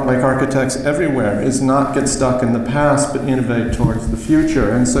architects everywhere, is not get stuck in the past, but innovate towards the future.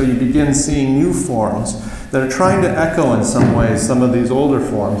 And so you begin seeing new forms that are trying to echo in some ways some of these older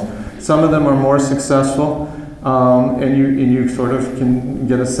forms. Some of them are more successful, and you sort of can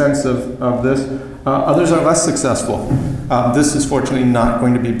get a sense of this. Others are less successful. This is fortunately not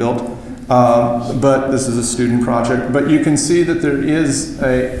going to be built. But this is a student project. But you can see that there is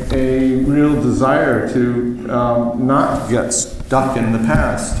a real desire to not get stuck in the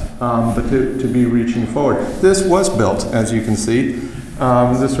past, but to be reaching forward. This was built, as you can see,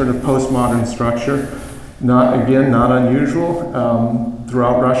 this sort of postmodern structure. Not unusual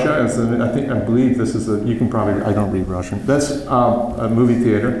throughout Russia. I believe this is I don't read Russian. That's a movie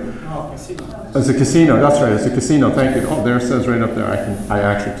theater. It's a casino, that's right, it's a casino, thank you. Oh, there it says right up there, I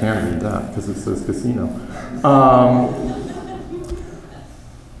actually can read that because it says casino.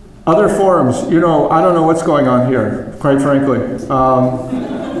 Other forms, I don't know what's going on here, quite frankly.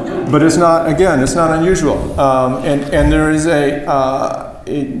 But it's not unusual. And there is at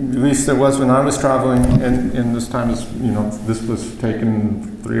least there was when I was traveling, and this time is, this was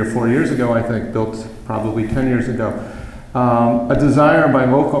taken 3 or 4 years ago, I think, built probably 10 years ago. A desire by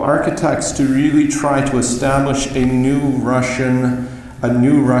local architects to really try to establish a new Russian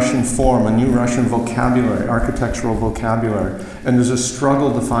form, a new Russian vocabulary, architectural vocabulary. And there's a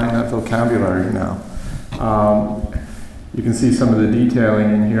struggle to find that vocabulary now. You can see some of the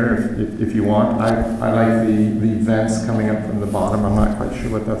detailing in here if you want. I like the vents coming up from the bottom. I'm not quite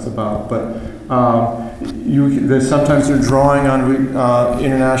sure what that's about, but sometimes they're drawing on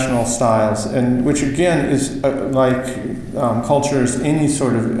international styles, and which again is cultures, any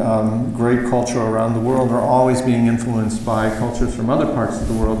sort of great culture around the world are always being influenced by cultures from other parts of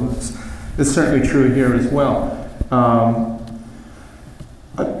the world. And it's certainly true here as well.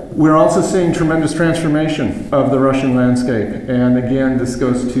 We're also seeing tremendous transformation of the Russian landscape, and again, this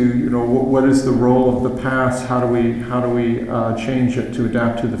goes to what is the role of the past? How do we change it to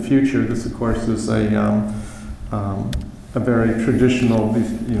adapt to the future? This, of course, is a very traditional.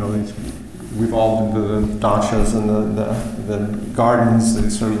 We've all been to the dachas and the gardens,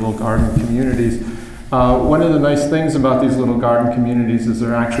 these sort of little garden communities. One of the nice things about these little garden communities is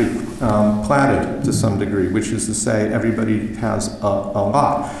they're actually platted to some degree, which is to say everybody has a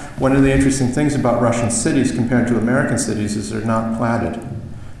lot. One of the interesting things about Russian cities compared to American cities is they're not platted.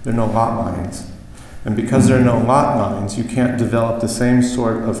 There are no lot lines. And because there are no lot lines, you can't develop the same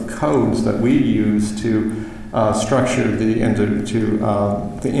sort of codes that we use to structure to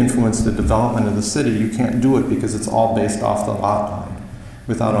influence the development of the city. You can't do it because it's all based off the lot line.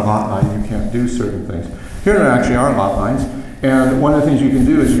 Without a lot line, you can't do certain things. Here there actually are lot lines, and one of the things you can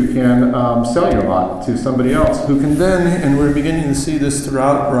do is you can sell your lot to somebody else who can then, and we're beginning to see this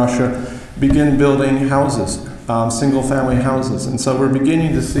throughout Russia, begin building houses, single-family houses. And so we're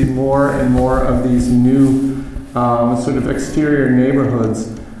beginning to see more and more of these new sort of exterior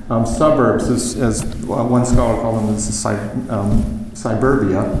neighborhoods, suburbs, as one scholar called them, as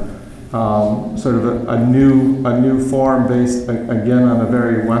suburbia. Sort of a new form based again on a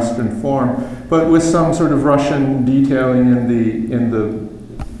very Western form, but with some sort of Russian detailing in the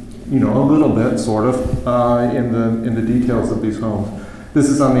a little bit sort of in the details of these homes. This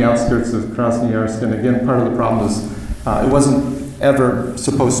is on the outskirts of Krasnoyarsk, and again, part of the problem is it wasn't ever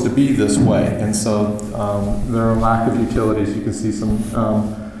supposed to be this way, and so there are a lack of utilities. You can see some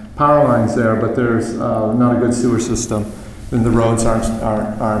power lines there, but there's not a good sewer system. And the roads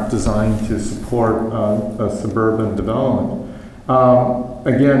aren't designed to support a suburban development.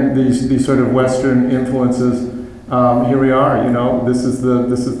 Again, these sort of Western influences. Here we are. This is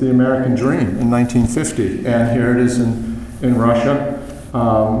the American dream in 1950, and here it is in Russia.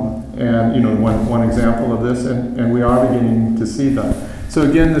 And one example of this, and we are beginning to see that. So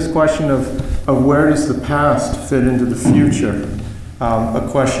again, this question of where does the past fit into the future? A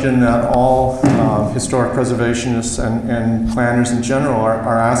question that all historic preservationists and planners in general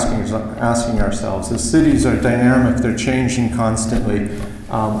are asking ourselves. As cities are dynamic, they're changing constantly.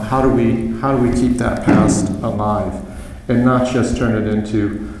 How do we keep that past alive and not just turn it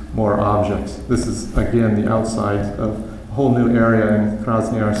into more objects? This is again the outside of a whole new area in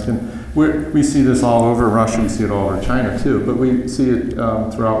Krasnoyarsk, and we see this all over Russia. We see it all over China too, but we see it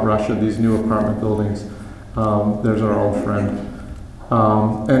throughout Russia. These new apartment buildings. There's our old friend.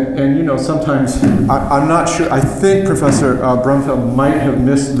 Sometimes I'm not sure. I think Professor Brumfield might have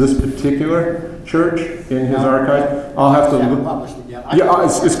missed this particular church in his archive. I'll have to look. Yeah,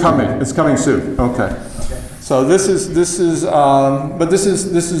 it's coming. It's coming soon. Okay. So this is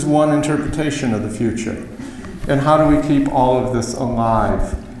one interpretation of the future, and how do we keep all of this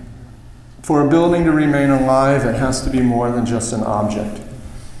alive? For a building to remain alive, it has to be more than just an object.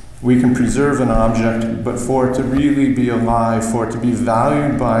 We can preserve an object, but for it to really be alive, for it to be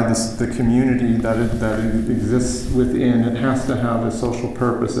valued by the community that it exists within, it has to have a social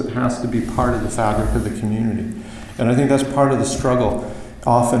purpose. It has to be part of the fabric of the community. And I think that's part of the struggle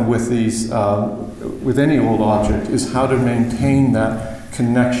often with with any old object, is how to maintain that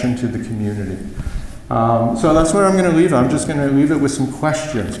connection to the community. So that's where I'm going to leave it. I'm just going to leave it with some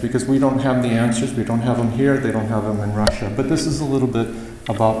questions, because we don't have the answers. We don't have them here. They don't have them in Russia. But this is a little bit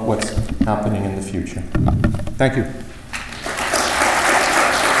about what's happening in the future. Thank you.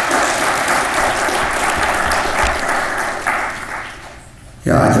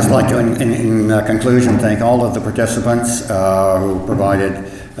 Yeah, I'd just like to, in conclusion, thank all of the participants who provided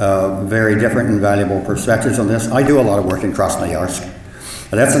very different and valuable perspectives on this. I do a lot of work in Krasnoyarsk.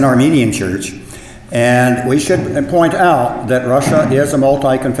 That's an Armenian church. And we should point out that Russia is a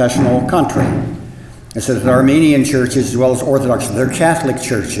multi-confessional country. And so the Armenian churches as well as Orthodox, they're Catholic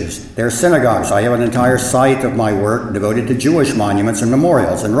churches, they're synagogues. I have an entire site of my work devoted to Jewish monuments and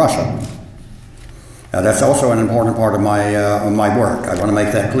memorials in Russia. That's also an important part of my work. I want to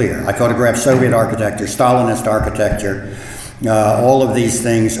make that clear. I photograph Soviet architecture, Stalinist architecture. All of these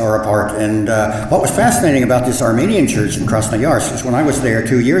things are a part. And what was fascinating about this Armenian church in Krasnoyarsk is when I was there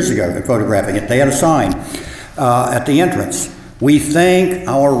 2 years ago photographing it, they had a sign at the entrance. We thank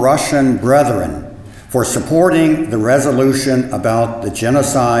our Russian brethren for supporting the resolution about the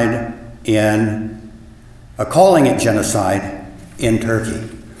genocide calling it genocide in Turkey.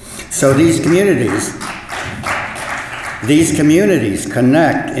 So these communities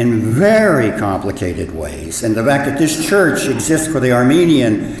connect in very complicated ways. And the fact that this church exists for the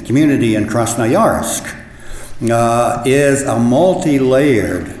Armenian community in Krasnoyarsk is a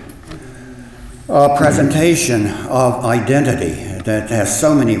multi-layered presentation of identity that has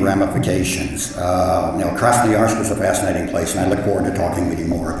so many ramifications. Krasnoyarsk is a fascinating place, and I look forward to talking with you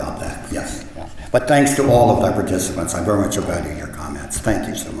more about that. Yes. But thanks to all of the participants. I very much value your comments. Thank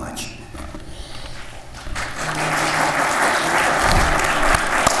you so much.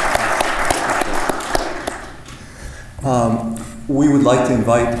 We would like to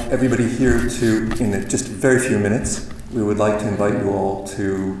invite everybody here to, in just a very few minutes, we would like to invite you all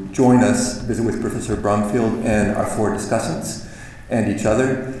to join us, visit with Professor Brumfield and our 4 discussants and each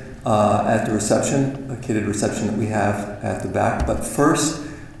other at the reception, a catered reception that we have at the back. But first,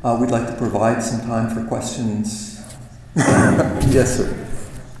 we'd like to provide some time for questions. Yes, sir.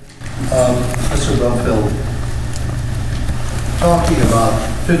 Professor Brumfield, talking about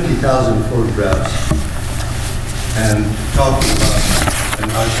 50,000 photographs and talking about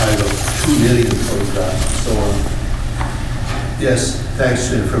an archive of 2 million photographs and so on. Yes, thanks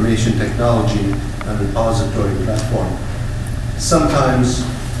to information technology and repository platform. Sometimes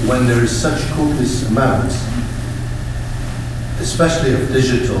when there is such copious amounts, especially of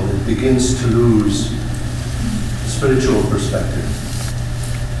digital, it begins to lose spiritual perspective.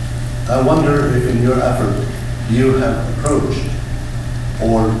 I wonder if in your effort you have approached,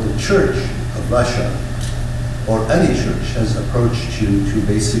 or the Church of Russia, or any church has approached you to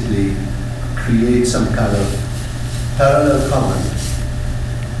basically create some kind of parallel comment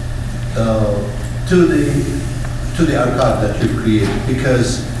to the archive that you've created.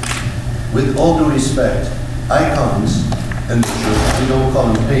 Because with all due respect, icons in the church, we don't call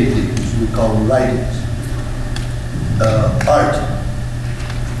them paintings, we call them writings. Art,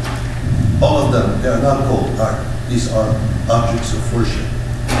 all of them, they are not called art. These are objects of worship.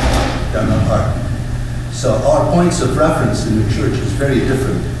 They are not art. So our points of reference in the church is very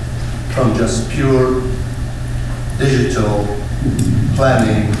different from just pure digital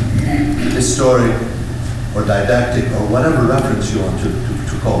planning, historic or didactic or whatever reference you want to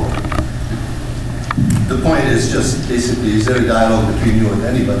call it. The point is just basically, is there a dialogue between you and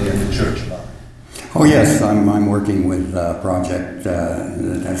anybody in the church about it? Oh yes, I'm working with a project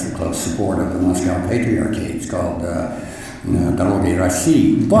that has the close support of the Moscow Patriarchy. It's called Dorogi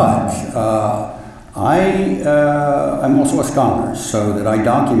России. But I'm also a scholar, so that I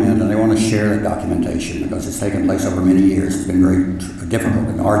document, and I want to share that documentation because it's taken place over many years. It's been very difficult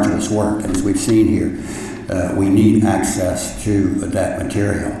and arduous work, and as we've seen here, we need access to that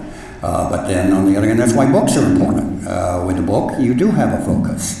material. But then, on the other hand, that's why books are important. With a book, you do have a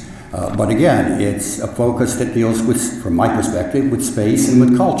focus. But again, it's a focus that deals with, from my perspective, with space and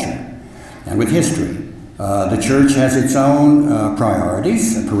with culture and with history. The church has its own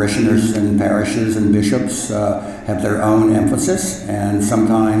priorities. Parishioners and parishes and bishops have their own emphasis, and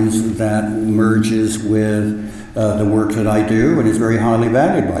sometimes that merges with the work that I do and is very highly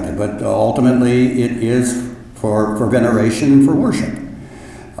valued by them. But ultimately, it is for veneration and for worship.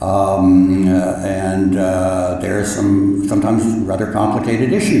 And there are sometimes rather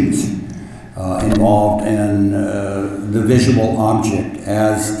complicated issues involved in the visual object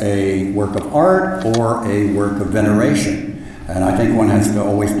as a work of art or a work of veneration. And I think one has to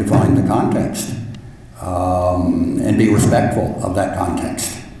always define the context and be respectful of that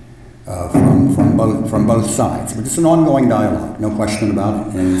context from both sides. But it's an ongoing dialogue, no question about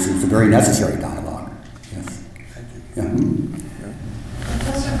it. And it's a very necessary dialogue. Yes. Thank you. Yeah.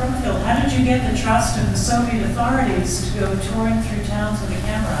 Professor Brumfield, how did you get the trust of the Soviet authorities to go touring through towns with a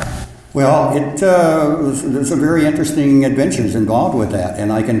camera? Well, there's some very interesting adventures involved with that, and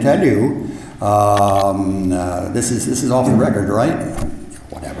I can tell you, this is off the record, right?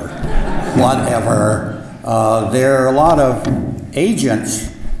 Whatever. There are a lot of agents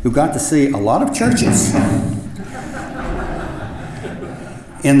who got to see a lot of churches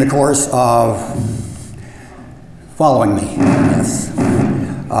in the course of following me. Yes.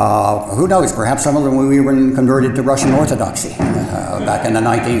 Who knows, perhaps some of them were even converted to Russian Orthodoxy back in the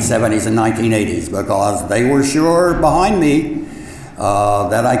 1970s and 1980s, because they were sure behind me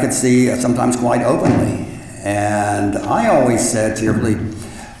that I could see sometimes quite openly. And I always said cheerfully,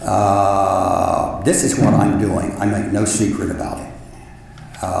 this is what I'm doing. I make no secret about it.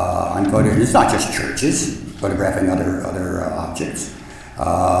 It's not just churches, photographing other objects.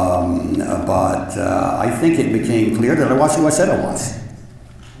 But I think it became clear that I was who I said I was.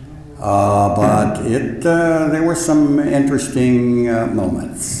 But there were some interesting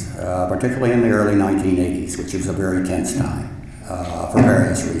moments, particularly in the early 1980s, which was a very tense time for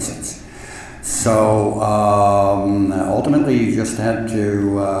various reasons. So ultimately, you just had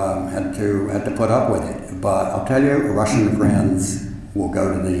to put up with it. But I'll tell you, Russian friends will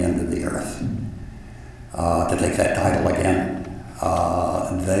go to the end of the earth to take that title again.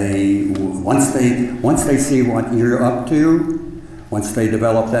 Once they see what you're up to, once they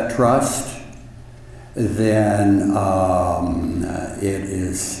develop that trust, then it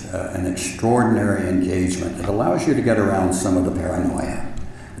is an extraordinary engagement. It allows you to get around some of the paranoia.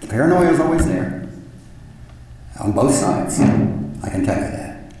 The paranoia is always there, on both sides. I can tell you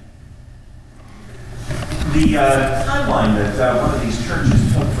that. The timeline that one of these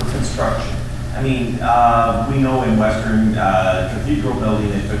churches took for construction. I mean, we know in Western cathedral building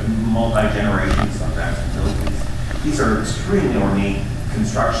it took multi-generations sometimes to build these. These are extremely ornate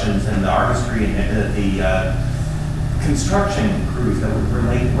constructions, and the artistry and the construction crews that would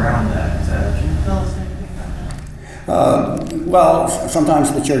relate around that. Can you tell us anything about that? Well,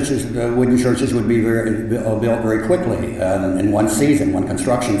 sometimes the wooden churches would be built very quickly in one season, one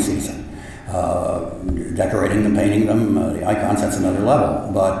construction season. Decorating them, painting them, the icons, that's another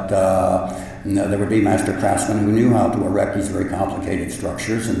level. But there would be master craftsmen who knew how to erect these very complicated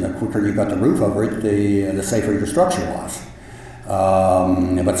structures, and the quicker you got the roof over it, the safer your structure was.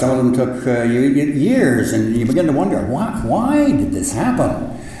 But some of them took years, and you begin to wonder, why did this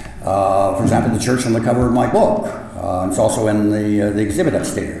happen? For example, the church on the cover of my book. It's also in the exhibit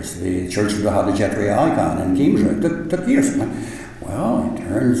upstairs, the Church of the Hadjietria icon in Kimsha. It took years. Well, it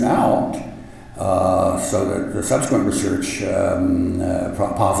turns out, so the subsequent research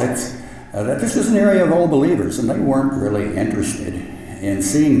posits that this was an area of old believers, and they weren't really interested in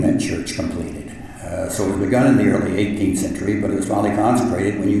seeing that church completed. So it was begun in the early 18th century, but it was finally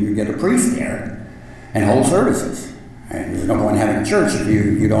consecrated when you could get a priest there and hold services. And there's no point in having a church if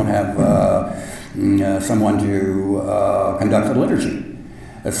you don't have someone to conduct the liturgy.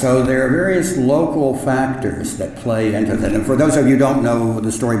 So there are various local factors that play into that. And for those of you who don't know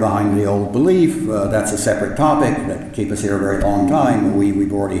the story behind the old belief, that's a separate topic that could keep us here a very long time.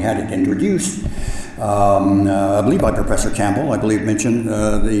 We've already had it introduced. I believe by Professor Campbell, mentioned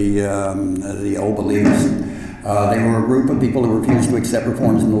the old beliefs. They were a group of people who refused to accept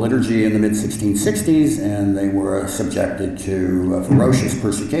reforms in the liturgy in the mid-1660s, and they were subjected to ferocious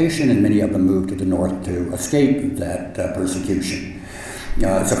persecution, and many of them moved to the north to escape that persecution.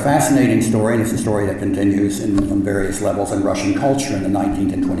 It's a fascinating story, and it's a story that continues on various levels in Russian culture in the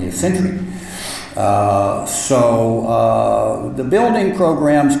 19th and 20th century. So the building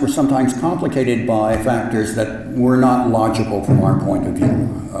programs were sometimes complicated by factors that were not logical from our point of view.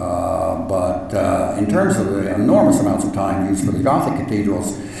 But in terms of the enormous amounts of time used for the Gothic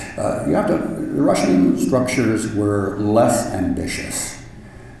cathedrals, the Russian structures were less ambitious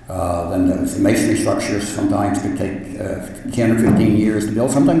than those. The masonry structures sometimes could take 10 or 15 years to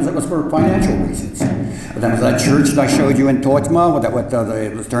build. Sometimes it was for financial reasons. But then was that church that I showed you in Toitsma,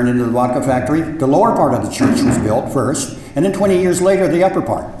 it was turned into the vodka factory. The lower part of the church was built first, and then 20 years later, the upper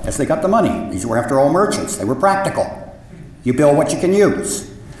part, as they got the money. These were, after all, merchants. They were practical. You build what you can use.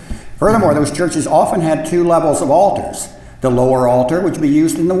 Furthermore, those churches often had two levels of altars. The lower altar would be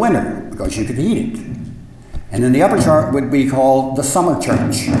used in the winter because you could heat it. And then the upper chart would be called the summer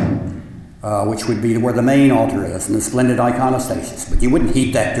church, which would be where the main altar is and the splendid iconostasis. But you wouldn't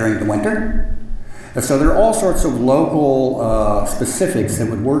heat that during the winter. So there are all sorts of local specifics that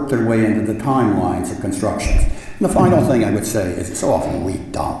would work their way into the timelines of construction. And the final thing I would say is so often we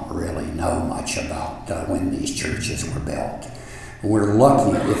don't really know much about when these churches were built. We're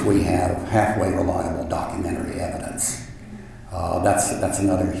lucky if we have halfway reliable documentary evidence. That's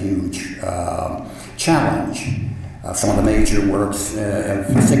another huge challenge. Some of the major works of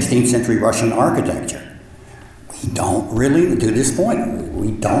 16th century Russian architecture. We don't really, to this point, we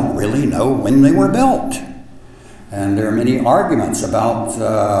don't really know when they were built. And there are many arguments about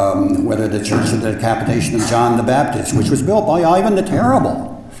whether the Church of the Decapitation of John the Baptist, which was built by Ivan the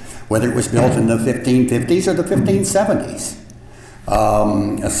Terrible, whether it was built in the 1550s or the 1570s.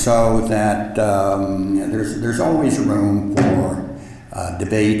 So that there's always room for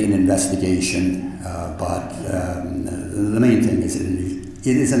debate and investigation, but the main thing is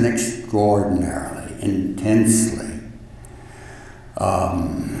it is an extraordinarily, intensely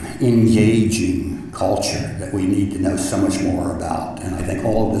engaging culture that we need to know so much more about. And I think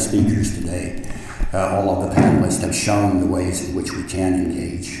all of the speakers today, all of the panelists have shown the ways in which we can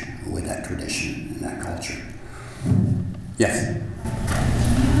engage with that tradition and that culture. Yes? Do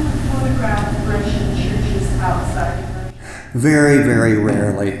you photograph Russian churches outside of Russia? Very, very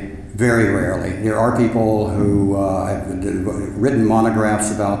rarely. Very rarely. There are people who have written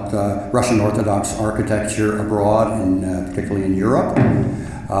monographs about Russian Orthodox architecture abroad, and particularly in Europe,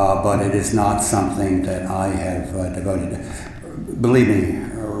 but it is not something that I have devoted to. Believe me,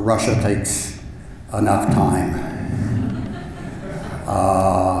 Russia takes enough time.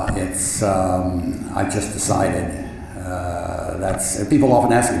 I've just decided people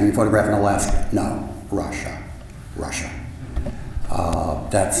often ask me, do you photograph in Alaska? No, Russia.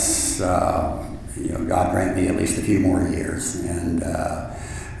 God grant me at least a few more years, and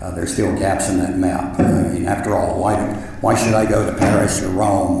there's still gaps in that map. I mean, after all, why should I go to Paris or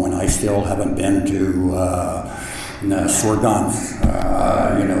Rome when I still haven't been to Sourgons?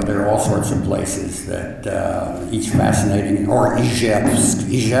 There are all sorts of places that each fascinating, or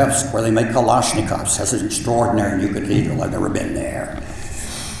Ijevsk, where they make Kalashnikovs, has an extraordinary new cathedral. I've never been there.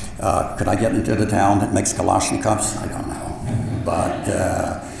 Could I get into the town that makes Kalashnikovs? I don't know. But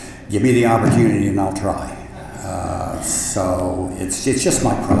give me the opportunity and I'll try. So it's just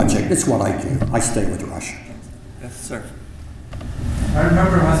my project. It's what I do. I stay with Russia. Yes, sir. I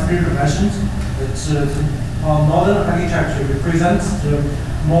remember my speaker mentioned that modern architecture represents the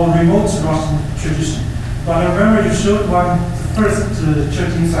more remote Russian tradition. But I remember you showed the first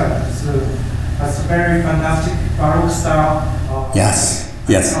church inside. It's a very fantastic Baroque style. Yes.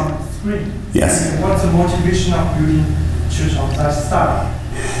 On the screen. Yes. And what's the motivation of building church of that style?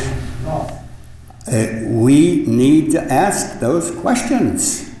 We need to ask those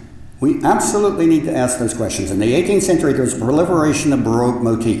questions. We absolutely need to ask those questions. In the 18th century, there was a proliferation of Baroque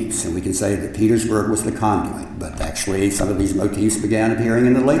motifs, and we can say that Petersburg was the conduit, but actually some of these motifs began appearing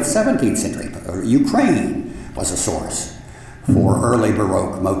in the late 17th century. Ukraine was a source for early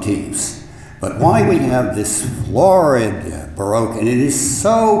Baroque motifs. But why we have this florid Baroque, and it is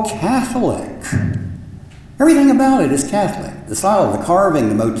so Catholic. Everything about it is Catholic. The style of the carving,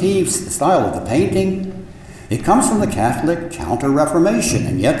 the motifs, the style of the painting. It comes from the Catholic Counter-Reformation,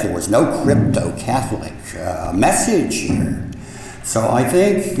 and yet there was no crypto-Catholic message here. So I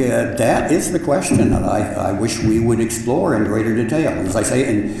think that is the question that I wish we would explore in greater detail. As I say,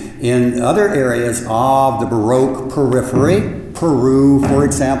 in other areas of the Baroque periphery, Peru, for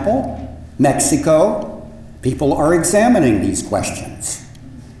example, Mexico, people are examining these questions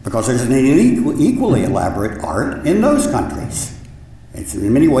because there's an equally elaborate art in those countries. It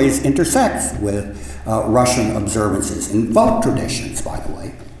in many ways intersects with Russian observances and folk traditions, by the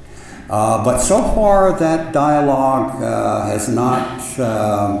way. But so far, that dialogue has not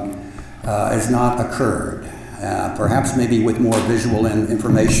occurred. Perhaps maybe with more visual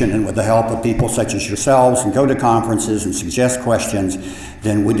information and with the help of people such as yourselves, and go to conferences and suggest questions,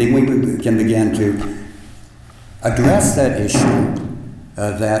 then we can begin to address that issue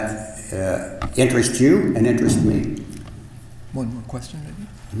that interests you and interests me. One more question, maybe?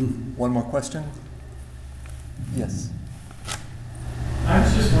 Mm-hmm. One more question? Yes. I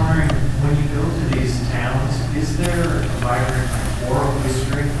was just wondering, when you go to these towns, is there a vibrant oral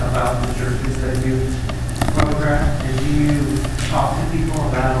history about the churches that you photograph? And do you talk to people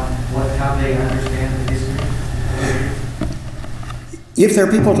about how they understand the history? If there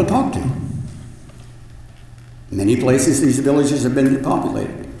are people to talk to. Many places these villages have been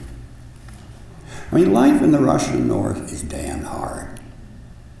depopulated. I mean, life in the Russian North is damn hard.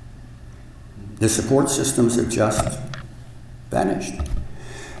 The support systems have just vanished.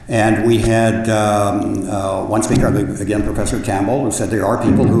 And we had one speaker, again, Professor Campbell, who said there are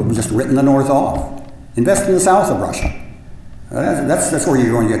people who have just written the North off. Invest in the south of Russia. That's where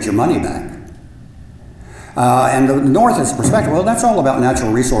you're going to get your money back. And the North is perspective. Well, that's all about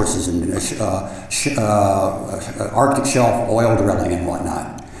natural resources and Arctic shelf oil drilling and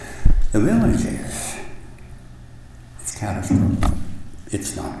whatnot. The villages, it's catastrophic.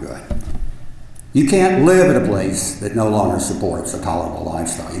 It's not good. You can't live at a place that no longer supports a tolerable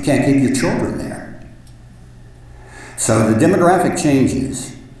lifestyle. You can't keep your children there. So the demographic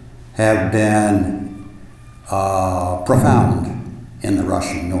changes have been profound in the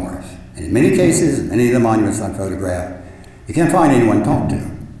Russian North. And in many cases, in many of the monuments I photographed, you can't find anyone to talk to.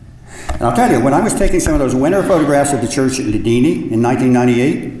 And I'll tell you, when I was taking some of those winter photographs of the church at Ledini in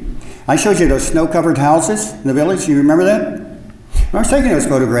 1998, I showed you those snow-covered houses in the village. You remember that? When I was taking those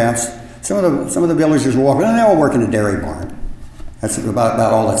photographs, some of the villagers were walking, and they all work in a dairy barn. That's about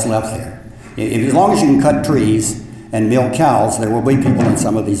all that's left there. As long as you can cut trees and milk cows, there will be people in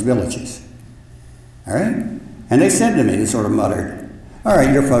some of these villages. All right? And they said to me, they sort of muttered, all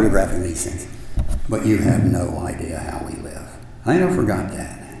right, you're photographing these things, but you have no idea how we live. I never forgot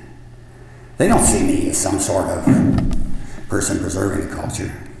that. They don't see me as some sort of person preserving the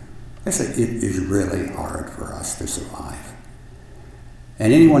culture. They say it is really hard for us to survive.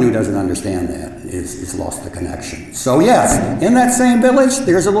 And anyone who doesn't understand that is lost the connection. So yes, in that same village,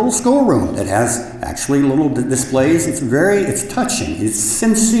 there's a little schoolroom that has actually little displays. It's touching, it's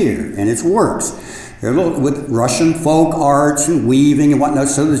sincere, and it works. They're with Russian folk arts and weaving and whatnot.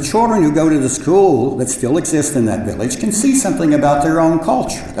 So the children who go to the school that still exists in that village can see something about their own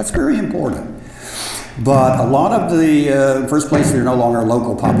culture. That's very important. But a lot of the, first place, there are no longer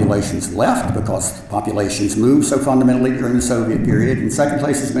local populations left because populations moved so fundamentally during the Soviet period. In second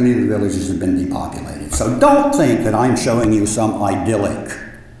place, many of the villages have been depopulated. So don't think that I'm showing you some idyllic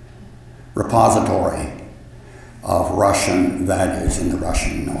repository of Russian values in the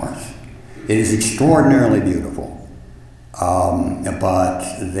Russian North. It is extraordinarily beautiful,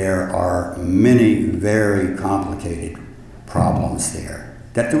 but there are many very complicated problems there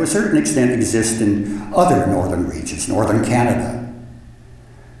that to a certain extent exist in other northern regions, northern Canada,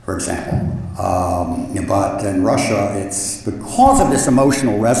 for example. But in Russia, it's because of this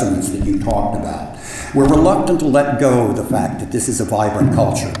emotional resonance that you talked about. We're reluctant to let go of the fact that this is a vibrant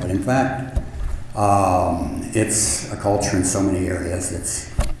culture, but in fact, it's a culture in so many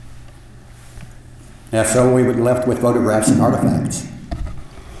areas. So we were left with photographs and artifacts.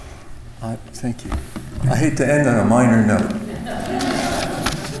 Thank you. I hate to end on a minor note,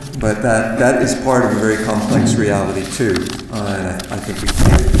 but that is part of a very complex reality too, and I think we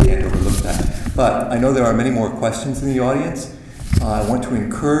can't overlook that. But I know there are many more questions in the audience. I want to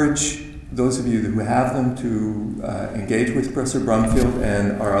encourage those of you who have them to engage with Professor Brumfield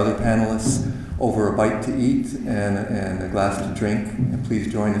and our other panelists over a bite to eat and a glass to drink. And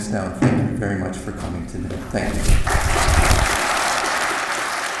please join us now. Thank you very much for coming today. Thank you.